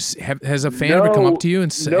 have you ever, has a fan ever come up to you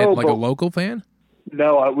and said, like a local fan?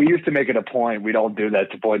 No, we used to make it a point. We don't do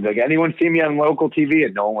that to point. Like, anyone see me on local TV?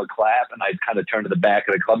 And no one would clap. And I'd kind of turn to the back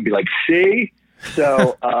of the club and be like, see?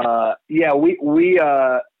 So, yeah, we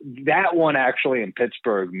that one actually in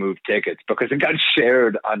Pittsburgh moved tickets because it got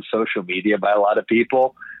shared on social media by a lot of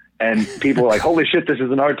people. And people were like, holy shit, this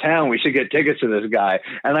is in our town. We should get tickets to this guy.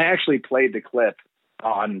 And I actually played the clip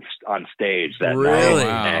on stage that night.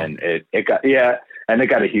 Wow. And it got, yeah. And it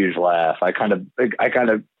got a huge laugh. I kind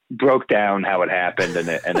of broke down how it happened, and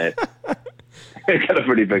it got a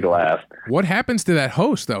pretty big laugh. What happens to that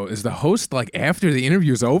host though? Is the host like after the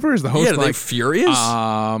interview's over? Is the host like furious?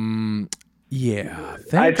 Yeah.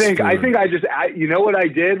 I think you know what I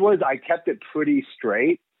did was I kept it pretty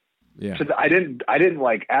straight. Yeah. So I didn't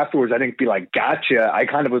like afterwards. I didn't be like, gotcha. I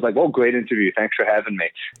kind of was like, well, great interview. Thanks for having me.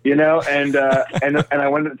 You know, and I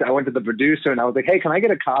went to the producer and I was like, hey, can I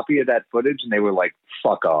get a copy of that footage? And they were like,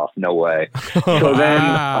 fuck off, no way. So then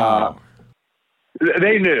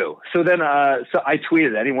they knew. So then so I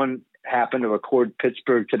tweeted, anyone happen to record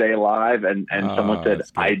Pittsburgh Today live? And someone said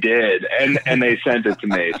I did, and they sent it to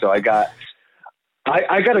me. So I got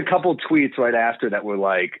a couple tweets right after that were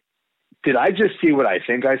like, did I just see what I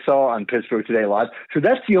think I saw on Pittsburgh Today Live? So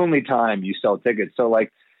that's the only time you sell tickets. So,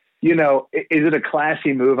 like, you know, is it a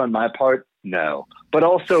classy move on my part? No. But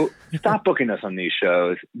also, stop booking us on these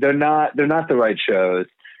shows. They're not the right shows.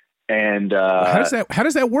 And how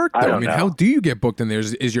does that work though? I don't know. How do you get booked in there?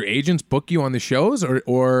 Is your agents book you on the shows,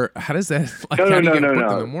 or how does that? Like, no. in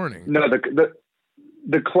the morning? No,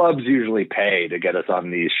 the clubs usually pay to get us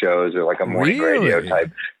on these shows, or like a morning radio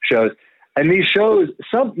type shows. And these shows,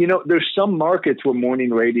 there's some markets where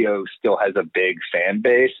morning radio still has a big fan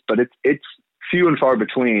base, but it's few and far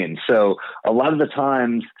between. So a lot of the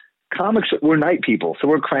times, comics, we're night people, so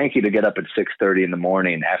we're cranky to get up at 6:30 in the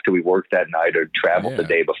morning after we work that night or traveled the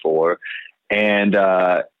day before, and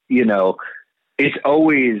it's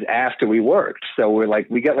always after we worked. So we're like,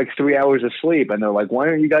 we get like 3 hours of sleep, and they're like, why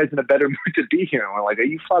aren't you guys in a better mood to be here? And we're like, are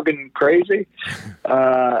you fucking crazy?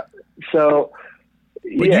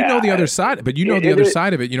 But you know the other side. But you know the other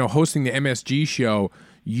side of it. You know, hosting the MSG show,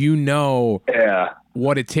 you know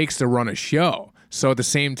what it takes to run a show. So at the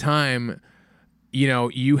same time, you know,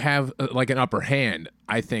 you have like an upper hand,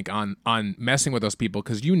 I think, on messing with those people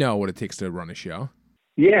because you know what it takes to run a show.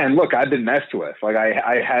 Yeah, and look, I've been messed with. Like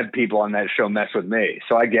I had people on that show mess with me,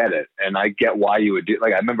 so I get it, and I get why you would do.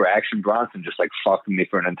 Like I remember Action Bronson just like fucking me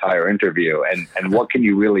for an entire interview, and what can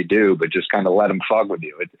you really do but just kind of let him fuck with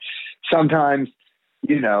you? Sometimes.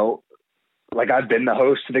 You know, like I've been the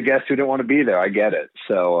host to the guests who didn't want to be there. I get it.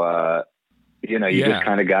 So, you just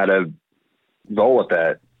kind of got to roll with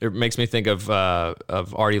that. It makes me think of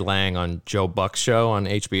Artie Lang on Joe Buck's show on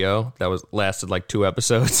HBO. That lasted like 2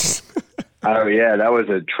 episodes. Oh yeah, that was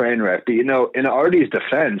a train wreck. But in Artie's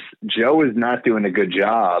defense, Joe is not doing a good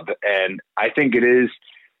job. And I think it is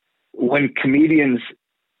when comedians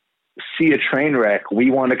see a train wreck, we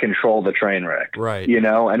want to control the train wreck, right? You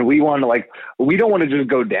know, and we want to we don't want to just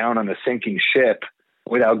go down on a sinking ship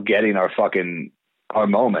without getting our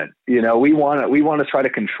moment. You know, we want to try to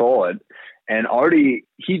control it. And Artie,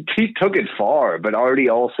 he took it far, but Artie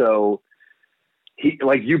also,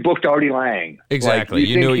 you booked Artie Lang. Exactly. Like,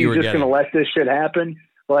 you knew think you were he's just getting. going to let this shit happen?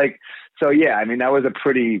 So yeah, I mean, that was a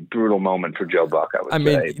pretty brutal moment for Joe Buck, I would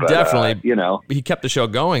say. But, definitely. He kept the show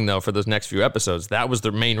going though for those next few episodes. That was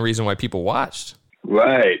the main reason why people watched.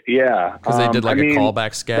 Right. Yeah. Because they did a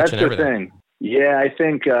callback sketch and everything. That's the thing. Yeah,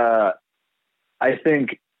 I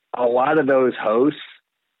think a lot of those hosts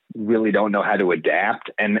really don't know how to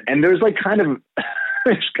adapt, and there's like kind of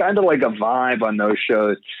there's kind of like a vibe on those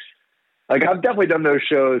shows. Like I've definitely done those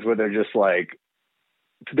shows where they're just like,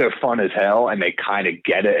 they're fun as hell and they kind of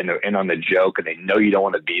get it and they're in on the joke and they know you don't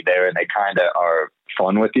want to be there and they kind of are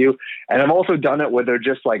fun with you. And I've also done it where they're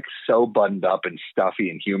just like so buttoned up and stuffy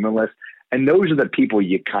and humorless. And those are the people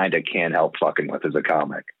you kind of can't help fucking with as a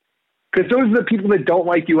comic. Because those are the people that don't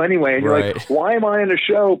like you anyway. And you're like, why am I on a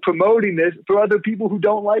show promoting this for other people who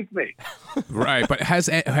don't like me? Right. But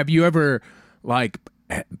have you ever like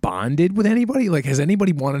bonded with anybody? Like, has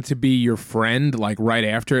anybody wanted to be your friend like right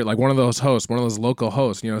after it? Like one of those hosts, one of those local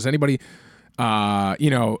hosts, has anybody, followed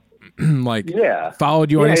you on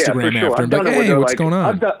Instagram after and be like, hey, what's going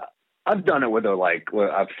on? I've done it with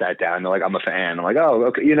where I've sat down and they're like, I'm a fan. I'm like, oh,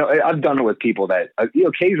 okay. I've done it with people that,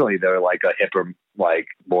 occasionally they're like a hipper, like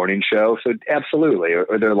morning show. So absolutely.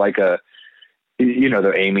 Or they're like you know,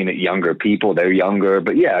 they're aiming at younger people. They're younger,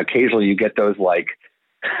 but yeah, occasionally you get those like,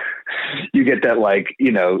 you get that like,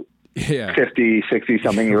 you know, 50, 60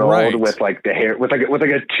 something year old Right. with like the hair, with like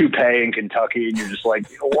a toupee in Kentucky. And you're just like,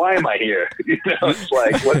 why am I here? You know, it's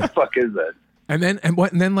like, what the fuck is this? And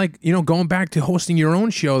then like, you know, going back to hosting your own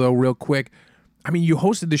show though, real quick. I mean, you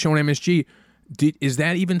hosted the show on MSG. Is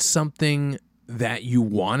that even something that you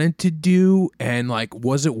wanted to do? And like,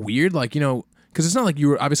 was it weird? Like, you know, because it's not like you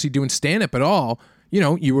were obviously doing stand-up at all. You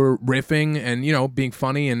know, you were riffing and, you know, being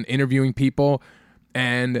funny and interviewing people.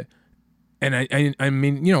 And I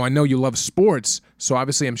mean, you know, I know you love sports, so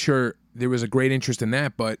obviously I'm sure there was a great interest in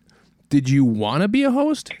that. But did you want to be a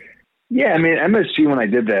host? Yeah, I mean, MSG, when I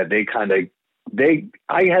did that,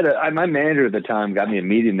 my manager at the time got me a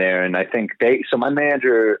meeting there, and I think so my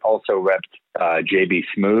manager also repped JB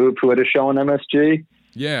Smoove, who had a show on MSG.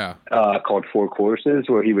 Yeah. Called Four Courses,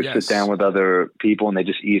 where he would sit down with other people and they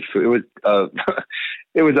just eat food. It was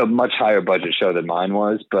it was a much higher budget show than mine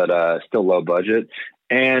was, but still low budget.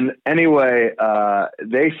 And anyway,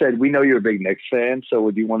 they said, we know you're a big Knicks fan, so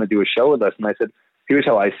would you want to do a show with us? And I said, here's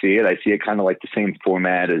how I see it. I see it kind of like the same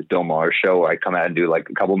format as Bill Maher's show, where I come out and do like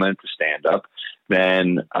a couple minutes of stand up.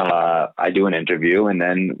 Then I do an interview, and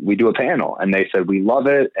then we do a panel. And they said, we love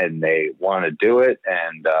it, and they want to do it.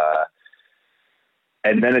 And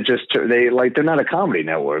then they're not a comedy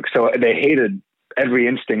network. So they hated every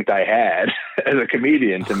instinct I had as a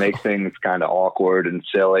comedian to make things kind of awkward and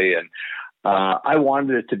silly. And I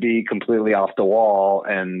wanted it to be completely off the wall.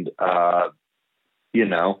 And, you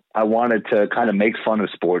know, I wanted to kind of make fun of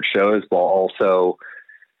sports shows while also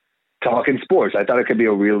talking sports. I thought it could be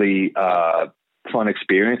a really fun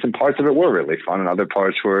experience, and parts of it were really fun, and other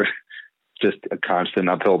parts were just a constant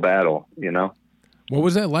uphill battle, you know? What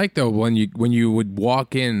was that like though when you would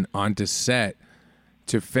walk in onto set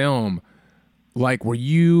to film? Like, were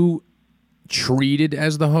you treated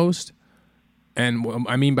as the host? And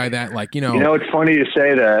I mean by that, like, you know, it's funny you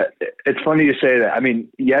say that. I mean,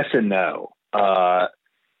 yes and no.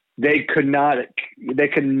 They could not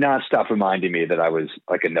stop reminding me that I was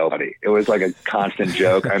like a nobody. It was like a constant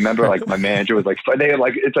joke. I remember like my manager was like,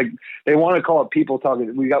 they want to call it people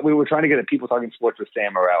talking. We were trying to get at people talking sports with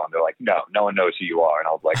Sam Morril, and they're like, no one knows who you are. And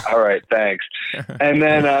I was like, all right, thanks. And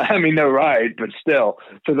then, I mean, they're right, but still.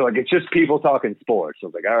 So they're like, it's just people talking sports. I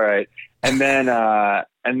was like, all right. And then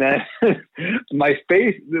my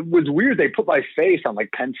face, it was weird. They put my face on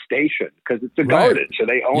like Penn Station because it's a garden. So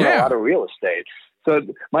they own a lot of real estate. So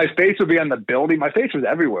my face would be on the building. My face was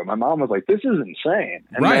everywhere. My mom was like, this is insane.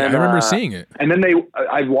 And right. Then, I remember seeing it. And then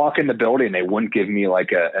I'd walk in the building and they wouldn't give me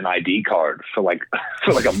like an ID card for like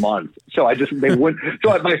a month. So my face would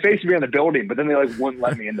be on the building, but then they like wouldn't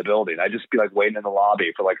let me in the building. I'd just be like waiting in the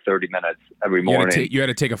lobby for like 30 minutes every morning. You had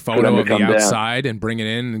to take a photo of the outside and bring it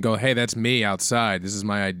in and go, hey, that's me outside. This is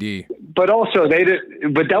my ID. But also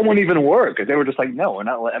but that wouldn't even work. Cause they were just like, no, we're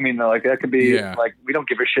not. I mean, like that could be like, we don't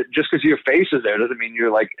give a shit just cause your face is there. Doesn't mean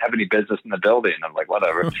you're like have any business in the building. I'm like,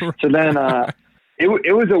 whatever. So then, it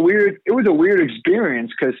was a weird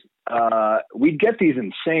experience. Cause, we'd get these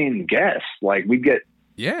insane guests. Like we'd get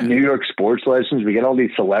New York sports legends. We get all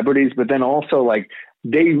these celebrities, but then also like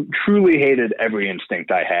they truly hated every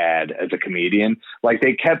instinct I had as a comedian. Like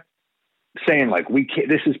they kept saying like,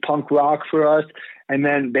 this is punk rock for us. And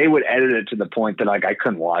then they would edit it to the point that like I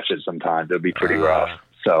couldn't watch it sometimes. It would be pretty rough.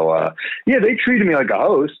 So they treated me like a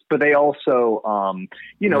host, but they also,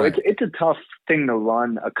 it's a tough thing to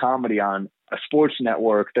run a comedy on a sports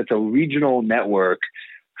network that's a regional network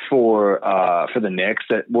for the Knicks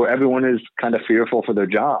where everyone is kind of fearful for their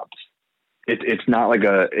jobs. It's not like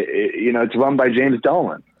it's run by James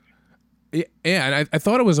Dolan. Yeah, and I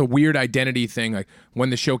thought it was a weird identity thing. Like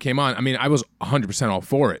when the show came on, I mean, I was 100% all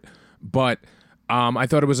for it, but I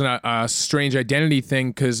thought it was a strange identity thing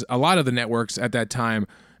because a lot of the networks at that time,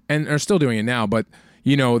 and are still doing it now, but,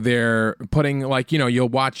 you know, they're putting like, you know, you'll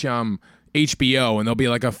watch HBO and there'll be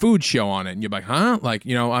like a food show on it and you're like, huh? Like,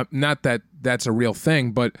 you know, not that that's a real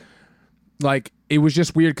thing, but like it was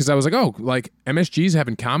just weird because I was like, oh, like MSG's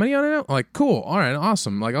having comedy on it now? Like, cool. All right,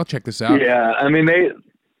 awesome. Like, I'll check this out. Yeah, I mean,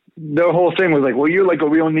 their whole thing was like, well, you're like a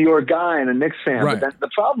real New York guy and a Knicks fan. Right. But the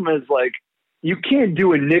problem is like, you can't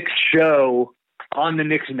do a Knicks show on the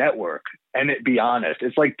Knicks network and it be honest.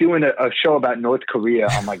 It's like doing a show about North Korea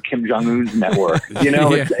on like Kim Jong-un's network. You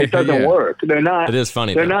know, it doesn't work. They're not. It is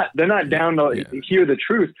funny. They're not down to hear the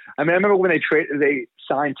truth. I mean, I remember when they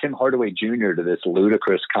signed Tim Hardaway Jr. to this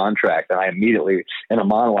ludicrous contract, and I immediately in a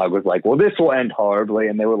monologue was like, "Well, this will end horribly,"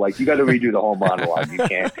 and they were like, "You got to redo the whole monologue.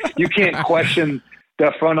 You can't question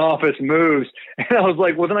the front office moves." And I was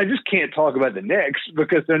like, well, then I just can't talk about the Knicks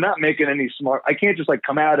because they're not making any smart. I can't just like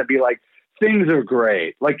come out and be like, things are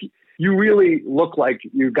great. Like, you really look like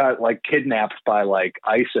you got like kidnapped by like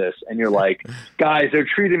ISIS, and you're like, guys, they're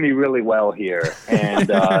treating me really well here. And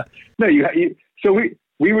no, so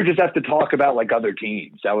we would just have to talk about like other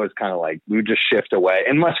teams. That was kind of like, we would just shift away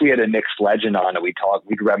unless we had a Knicks legend on and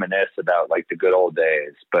we'd reminisce about like the good old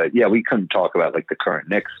days. But yeah, we couldn't talk about like the current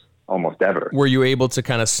Knicks almost ever. Were you able to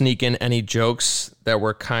kind of sneak in any jokes that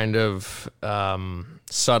were kind of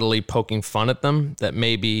subtly poking fun at them that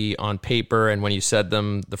maybe on paper, and when you said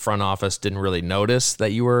them, the front office didn't really notice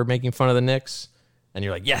that you were making fun of the Knicks? And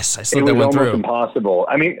you're like, yes, I slid that one through. It was almost impossible.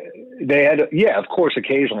 I mean, they had, yeah, of course,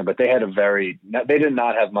 occasionally, but they did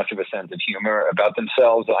not have much of a sense of humor about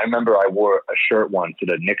themselves. I remember I wore a shirt once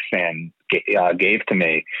that a Knicks fan gave to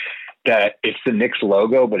me, that it's the Knicks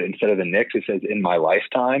logo, but instead of the Knicks, it says "in my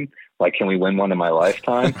lifetime." Like, can we win one in my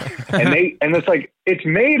lifetime? and it's like, it's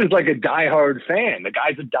made as like a diehard fan. The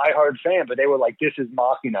guy's a diehard fan, but they were like, this is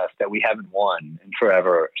mocking us that we haven't won in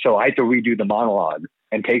forever. So I had to redo the monologue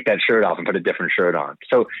and take that shirt off and put a different shirt on.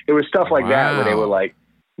 So it was stuff like that where they were like,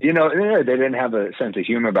 you know, they didn't have a sense of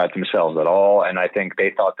humor about themselves at all. And I think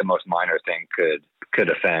they thought the most minor thing could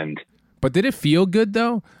offend. But did it feel good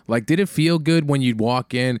though? Like, did it feel good when you'd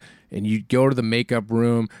walk in and you'd go to the makeup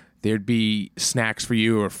room, there'd be snacks for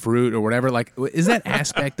you or fruit or whatever? Like, is that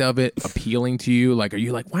aspect of it appealing to you? Like, are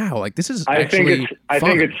you like, wow, like this is I think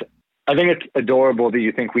it's adorable that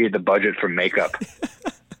you think we had the budget for makeup.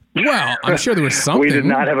 Well, I'm sure there was something. We did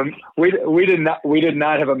not have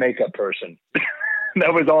a makeup person.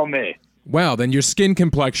 That was all me. Well, then your skin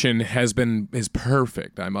complexion is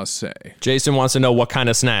perfect, I must say. Jason wants to know what kind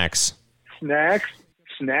of snacks. Snacks.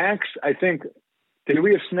 I think. Did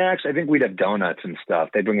we have snacks? I think we'd have donuts and stuff.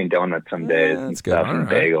 They bring in donuts some days and stuff and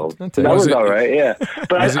bagels. So that was all right. Yeah,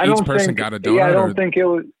 but I don't think got a donut. Yeah, I don't think it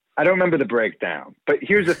was. I don't remember the breakdown. But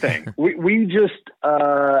here's the thing: we just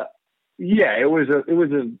it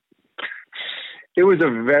was a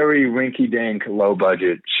very rinky-dink,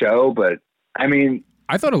 low-budget show. But I mean,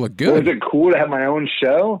 I thought it looked good. Was it cool to have my own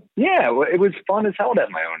show? Yeah, it was fun as hell to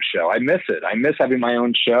have my own show. I miss it. I miss having my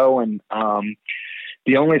own show. And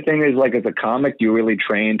the only thing is, like, as a comic, you really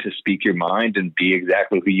train to speak your mind and be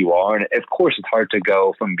exactly who you are. And of course, it's hard to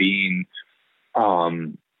go from being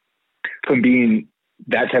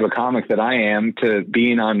that type of comic that I am to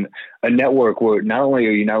being on a network where not only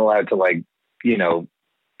are you not allowed to, like, you know,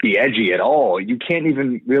 be edgy at all, you can't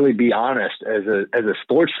even really be honest as a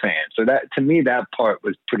sports fan. So that, to me, that part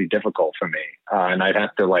was pretty difficult for me. And I'd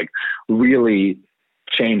have to, like, really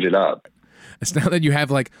change it up. It's now that you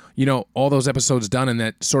have, like, you know, all those episodes done and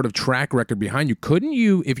that sort of track record behind you, couldn't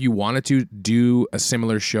you, if you wanted to, do a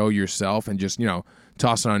similar show yourself and just, you know,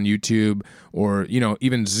 toss it on YouTube or, you know,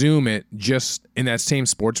 even Zoom it just in that same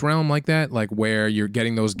sports realm like that, like where you're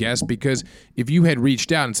getting those guests? Because if you had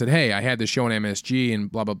reached out and said, hey, I had this show on MSG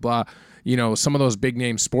and blah, blah, blah, you know, some of those big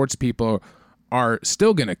name sports people are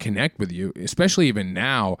still going to connect with you, especially even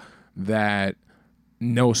now that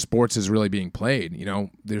no sports is really being played. You know,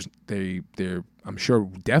 they're I'm sure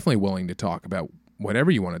definitely willing to talk about whatever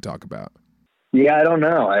you want to talk about. Yeah, I don't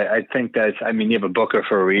know. I think I mean, you have a booker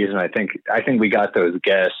for a reason. I think we got those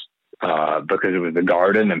guests because it was the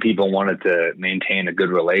Garden and people wanted to maintain a good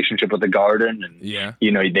relationship with the Garden, and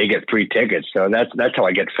you know, they get free tickets. So that's how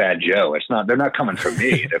I get Fat Joe. They're not coming for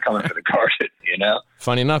me. They're coming for the Garden. You know.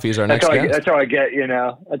 Funny enough, he's our next guest. That's how I get. You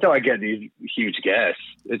know, that's how I get these huge guests.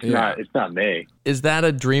 It's not me. Is that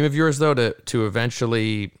a dream of yours though, to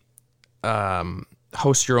eventually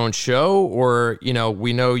host your own show? Or, you know,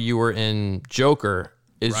 we know you were in Joker.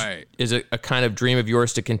 Is it a kind of dream of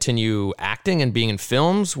yours to continue acting and being in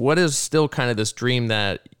films? What is still kind of this dream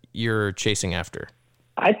that you're chasing after?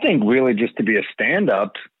 I think really just to be a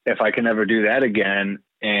stand-up, if I can ever do that again.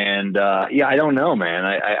 And I don't know, man.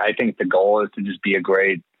 I think the goal is to just be a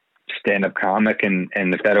great stand-up comic, and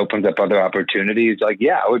if that opens up other opportunities, like,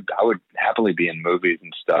 I would happily be in movies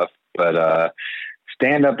and stuff. But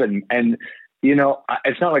stand-up and you know,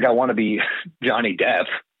 it's not like I want to be Johnny Depp.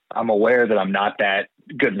 I'm aware that I'm not that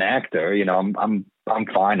good an actor. You know, I'm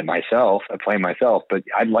fine to myself. I play myself, but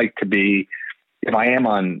I'd like to be, if I am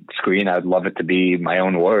on screen, I'd love it to be my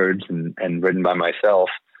own words and written by myself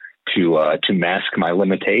to mask my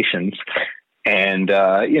limitations. And,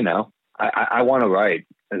 you know, I want to write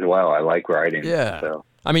as well. I like writing. Yeah. So.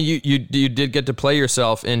 I mean, you did get to play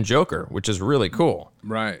yourself in Joker, which is really cool.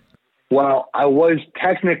 Right. Well, I was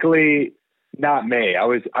technically not me. I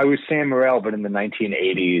was Sam Morril, but in the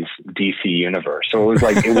 1980s DC universe. So it was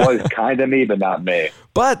like, it was kind of me, but not me.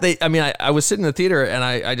 But I was sitting in the theater and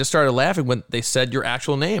I just started laughing when they said your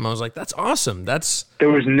actual name. I was like, that's awesome. There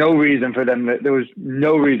was no reason for them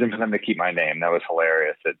to keep my name. That was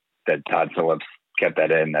hilarious. that Todd Phillips kept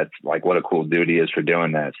that in. That's like what a cool dude he is for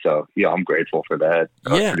doing that. So yeah, I'm grateful for that.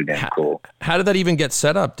 That's pretty damn cool. How did that even get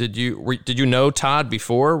set up? Did you know Todd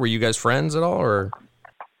before? Were you guys friends at all, or?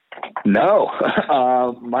 No,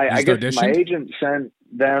 my agent sent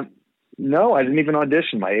them. No, I didn't even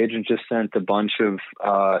audition. My agent just sent a bunch of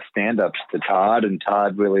stand-ups to Todd, and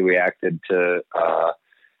Todd really reacted to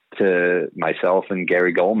myself and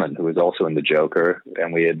Gary Goldman, who was also in The Joker,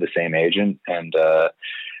 and we had the same agent.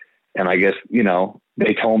 And I guess, you know,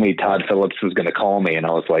 they told me Todd Phillips was going to call me, and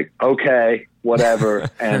I was like, okay, whatever.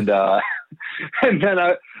 and then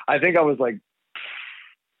I think I was like,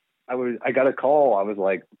 I got a call. I was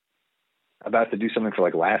like about to do something for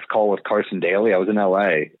like Last Call with Carson Daly. I was in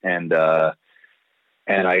LA, and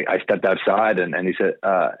I stepped outside, and he said,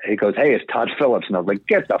 he goes, hey, it's Todd Phillips. And I was like,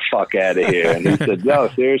 get the fuck out of here. And he said, no,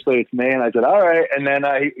 seriously, it's me. And I said, all right. And then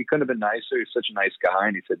he couldn't have been nicer. He's such a nice guy.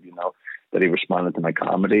 And he said, you know, that he responded to my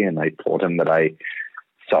comedy. And I told him that I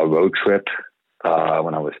saw Road Trip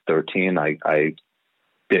when I was 13. I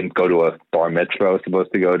didn't go to a bar mitzvah I was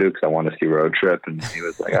supposed to go to because I wanted to see Road Trip. And he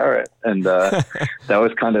was like, all right. And that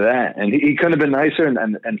was kind of that. And he couldn't have been nicer.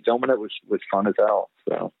 And filming it was fun as hell.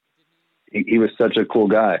 So he was such a cool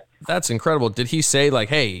guy. That's incredible. Did he say like,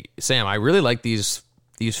 hey, Sam, I really like these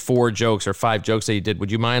 4 jokes or 5 jokes that you did. Would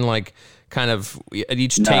you mind like kind of at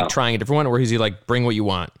each take trying a different one, or is he like, bring what you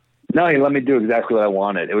want? No, he let me do exactly what I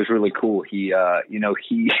wanted. It was really cool. He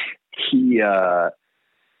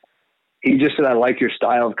just said, I like your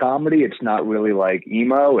style of comedy. It's not really like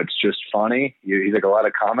emo. It's just funny. He's like, a lot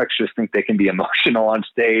of comics just think they can be emotional on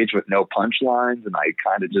stage with no punchlines. And I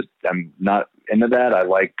kind of I'm not into that. I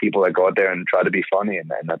like people that go out there and try to be funny. And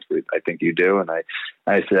that's what I think you do. And I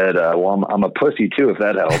said, well, I'm a pussy too, if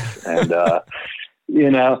that helps. And,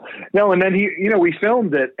 and then we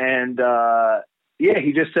filmed it, and,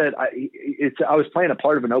 he just said, I was playing a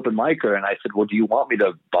part of an open micer, and I said, well, do you want me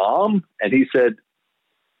to bomb? And he said,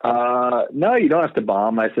 no, you don't have to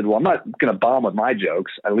bomb. I said, well, I'm not going to bomb with my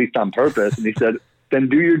jokes, at least on purpose. And he said, then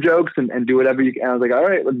do your jokes and do whatever you can. I was like, all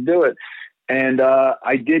right, let's do it. And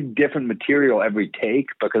I did different material every take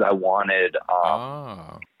because I wanted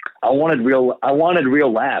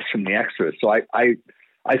real laughs from the extras. So I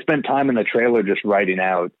spent time in the trailer just writing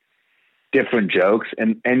out different jokes,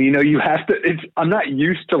 and you have to, I'm not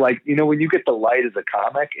used to, like, when you get the light as a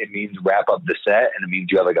comic, it means wrap up the set, and it means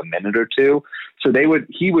you have like a minute or two. So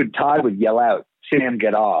Todd would yell out, Sam,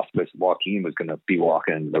 get off, because Joaquin was going to be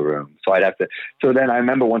walking into the room. So so then I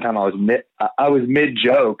remember one time I was mid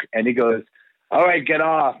joke, and he goes, all right, get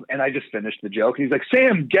off. And I just finished the joke. And he's like,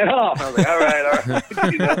 Sam, get off. And I was like, all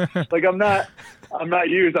right. Like, I'm not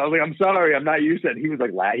used. I was like, I'm sorry, I'm not used to it. He was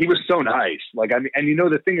like, he was so nice. Like, I mean, and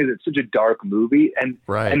the thing is, it's such a dark movie, and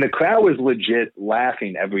the crowd was legit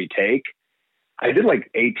laughing every take. I did like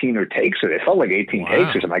 18 takes, or it felt like 18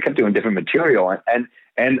 takes or something. I kept doing different material, and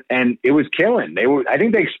it was killing. I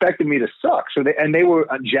think they expected me to suck. So they were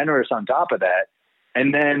generous on top of that.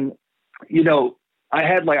 And then,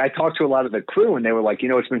 I talked to a lot of the crew, and they were like,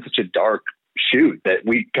 it's been such a dark shoot that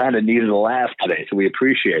we kind of needed a laugh today, so we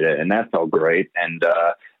appreciate it, and that felt great. And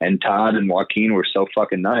Todd and Joaquin were so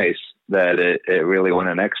fucking nice that it really went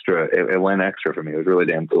an extra. It went extra for me. It was really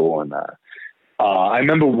damn cool. And I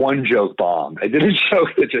remember one joke bombed. I did a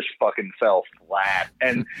joke that just fucking fell flat,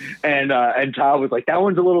 and Todd was like, "That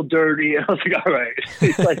one's a little dirty." And I was like, "All right."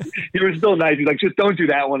 He's like, he was still nice. He's like, "Just don't do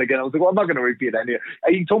that one again." I was like, "Well, I'm not going to repeat any."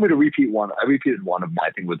 He told me to repeat one. I repeated one of them. I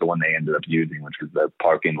think was the one they ended up using, which was the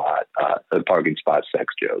parking spot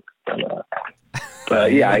sex joke.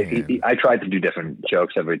 But yeah, I tried to do different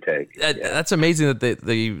jokes every take. That's amazing that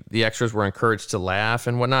the extras were encouraged to laugh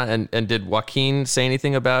and whatnot. And did Joaquin say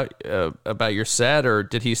anything about your set, or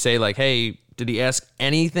did he say like, hey, did he ask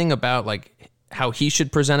anything about like how he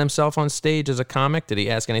should present himself on stage as a comic? Did he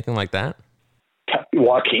ask anything like that?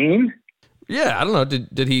 Joaquin? Yeah, I don't know.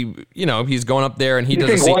 Did he? He's going up there and he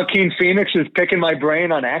doesn't. You think Joaquin Phoenix is picking my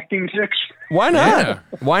brain on acting tricks? Why not? Yeah.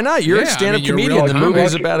 Why not? You're a stand-up comedian. The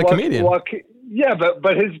movie's about a comedian. Yeah,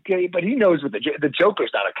 but he knows what the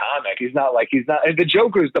Joker's not a comic. The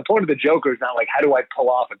Joker's, the point of the Joker is not like, how do I pull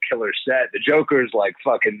off a killer set? The Joker's like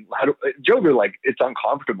fucking Joker, like, it's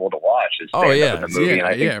uncomfortable to watch. In the movie, and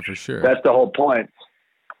I think for sure. That's the whole point.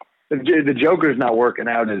 The Joker's not working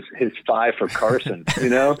out his 5 for Carson.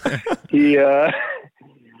 The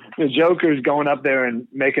Joker's going up there and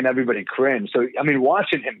making everybody cringe. So I mean,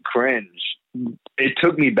 watching him cringe, it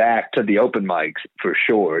took me back to the open mics for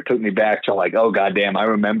sure. It took me back to like, oh goddamn, I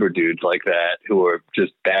remember dudes like that who are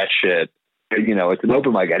just batshit. It's an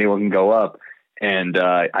open mic, anyone can go up, And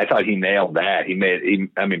I thought he nailed that.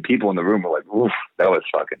 I mean, people in the room were like, oof, that was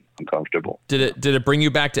fucking uncomfortable. Did it bring you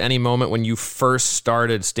back to any moment when you first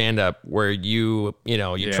started stand-up where you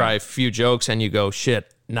try a few jokes and you go,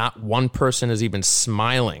 shit, not one person is even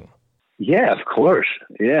smiling? Yeah, of course.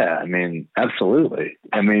 Yeah, I mean, absolutely.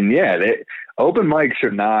 I mean, yeah, open mics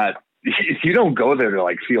are not, you don't go there to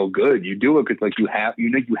like feel good. You do it because like you have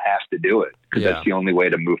to do it because that's the only way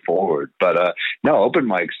to move forward. But no, open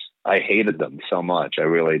mics, I hated them so much. I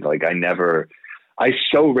really I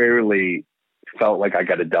so rarely felt like I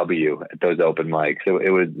got a W at those open mics.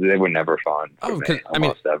 They were never fun.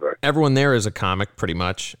 Almost ever. Everyone there is a comic pretty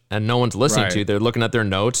much, and no one's listening to you. They're looking at their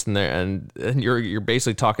notes, and you're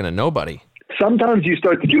basically talking to nobody. Sometimes you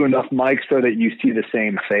start to do enough mics so that you see the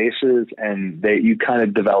same faces, and you kind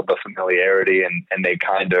of develop a familiarity, and they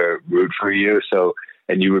kind of root for you. So,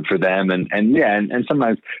 and you root for them, and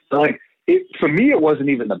sometimes like. For me, it wasn't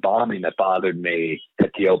even the bombing that bothered me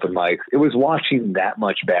at the open mics. It was watching that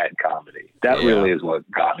much bad comedy. That really is what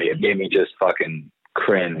got me. It made me just fucking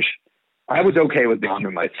cringe. I was okay with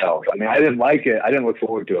bombing myself. I mean, I didn't like it. I didn't look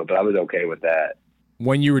forward to it, but I was okay with that.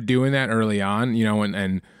 When you were doing that early on,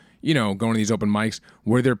 and going to these open mics,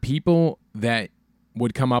 were there people that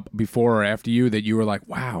would come up before or after you that you were like,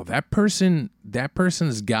 wow, that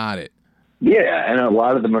person's got it? Yeah, and a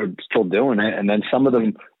lot of them are still doing it, and then some of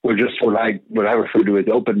them were just what I refer to as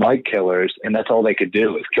open mic killers, and that's all they could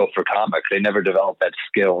do is kill for comics. They never developed that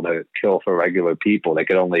skill to kill for regular people. They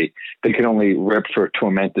could only rip for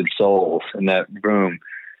tormented souls in that room.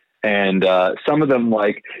 And some of them,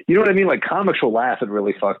 like, you know what I mean? Like, comics will laugh at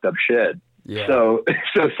really fucked up shit. Yeah. So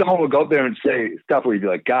someone will go up there and say stuff where you'd be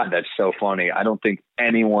like, God, that's so funny. I don't think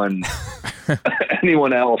anyone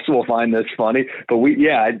else will find this funny. But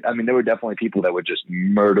I mean, there were definitely people that would just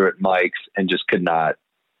murder at mics and just could not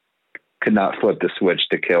flip the switch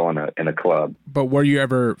to kill in a club. But were you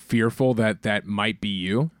ever fearful that might be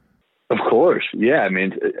you? Of course. Yeah. I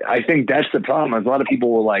mean, I think that's the problem. A lot of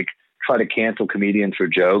people will like try to cancel comedians for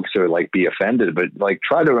jokes or like be offended, but like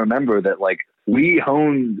try to remember that like we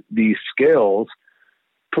honed these skills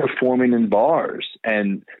performing in bars,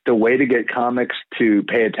 and the way to get comics to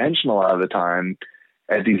pay attention a lot of the time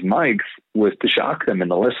at these mics was to shock them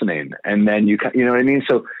into listening. And then you know what I mean?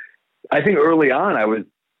 So I think early on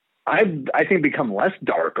I think become less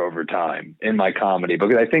dark over time in my comedy,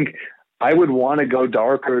 because I think I would want to go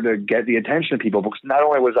darker to get the attention of people, because not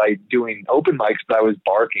only was I doing open mics, but I was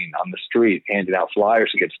barking on the street, handing out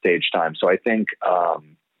flyers to get stage time. So I think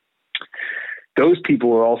those people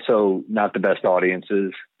were also not the best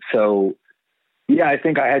audiences. So yeah, I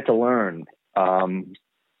think I had to learn.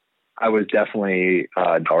 I was definitely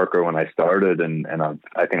darker when I started, and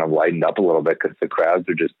I think I've lightened up a little bit because the crowds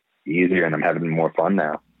are just easier and I'm having more fun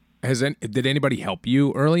now. Did anybody help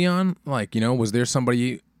you early on? Like, was there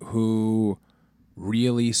somebody who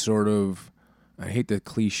really sort of, I hate the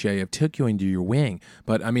cliche of took you under your wing,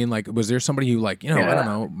 but I mean, like, was there somebody who like, I don't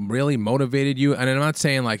know, really motivated you? And I'm not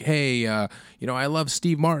saying like, hey, I love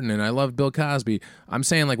Steve Martin and I love Bill Cosby. I'm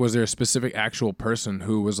saying like, was there a specific actual person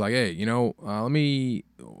who was like, hey, let me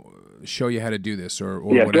show you how to do this or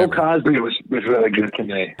whatever? Bill Cosby was really good to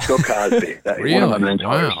me. Bill Cosby. Really? One of my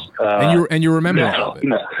mentors. Wow. And you remember all of it?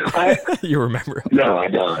 No. You remember? No, I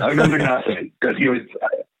don't. I remember nothing because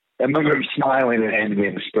I remember him smiling and handing me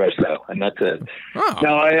an espresso, and that's it. Oh. No,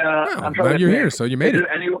 I'm glad you're here, so you made it.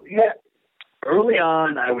 Early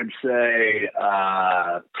on, I would say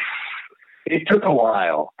it took a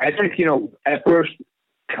while. I think, at first,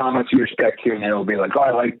 comics you respect you, and they'll be like, oh,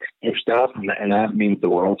 I like your stuff, and that means the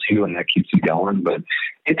world to you, and that keeps you going. But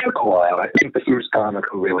it took a while. I think the first comic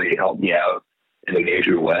who really helped me out in a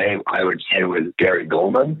major way, I would say, was Gary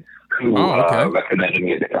Goldman, who recommended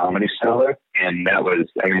me as a comedy seller, and that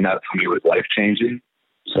for me was life changing.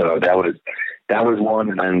 So that was one,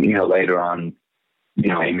 and then later on,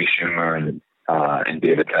 Amy Schumer and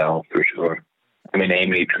Dave Attell for sure. I mean,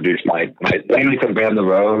 Amy produced Amy from Band the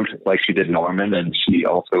Road, like she did Norman, and she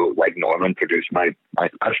also, like Norman, produced my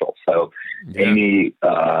special. So Amy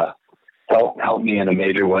helped me in a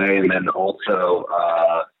major way, and then also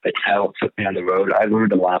Attell took me on the road. I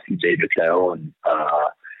learned a lot from Dave Attell, and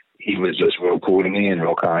he was just real cool to me and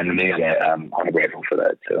real kind to me, and I'm grateful for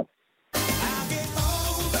that too.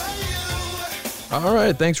 All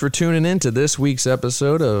right, thanks for tuning in to this week's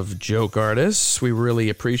episode of Joke Artists. We really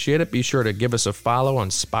appreciate it. Be sure to give us a follow on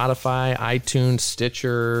Spotify, iTunes,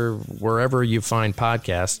 Stitcher, wherever you find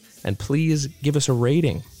podcasts, and please give us a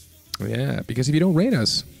rating. Yeah, because if you don't rate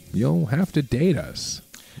us, you'll have to date us.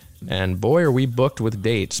 And boy, are we booked with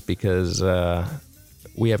dates, because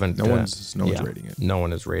we haven't... No one's rating it. No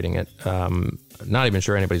one is rating it. Not even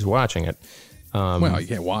sure anybody's watching it. Well, you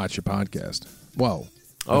can't watch a podcast. Well,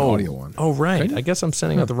 an audio one. Oh, right. Can you? I guess I'm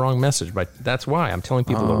sending out the wrong message, but that's why I'm telling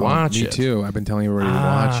people to watch me it. Me too. I've been telling everybody to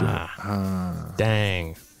watch it.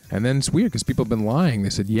 Dang. And then it's weird because people have been lying. They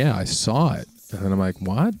said, yeah, I saw it. And then I'm like,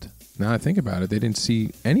 what? Now I think about it, they didn't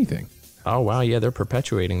see anything. Oh, wow. Yeah, they're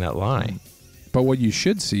perpetuating that lie. But what you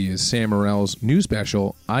should see is Sam Morril's new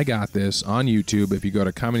special, I Got This, on YouTube. If you go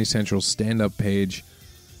to Comedy Central's stand-up page,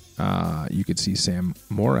 you could see Sam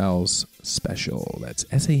Morril's special. That's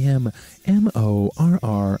SAMMORRIL.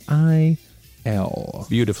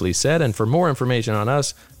 Beautifully said. And for more information on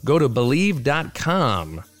us, go to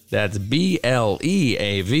Believe.com. That's BLEAV.com.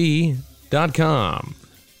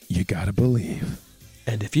 You gotta believe.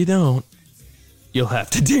 And if you don't, you'll have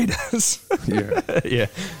to date us. Yeah. Yeah.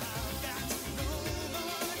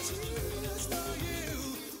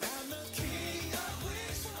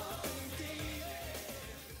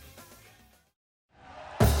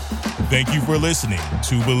 Thank you for listening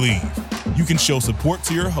to Believe. You can show support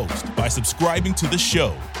to your host by subscribing to the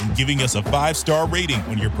show and giving us a 5-star rating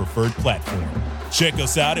on your preferred platform. Check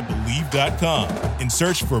us out at Believe.com and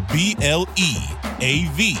search for BLEAV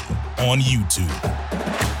on YouTube.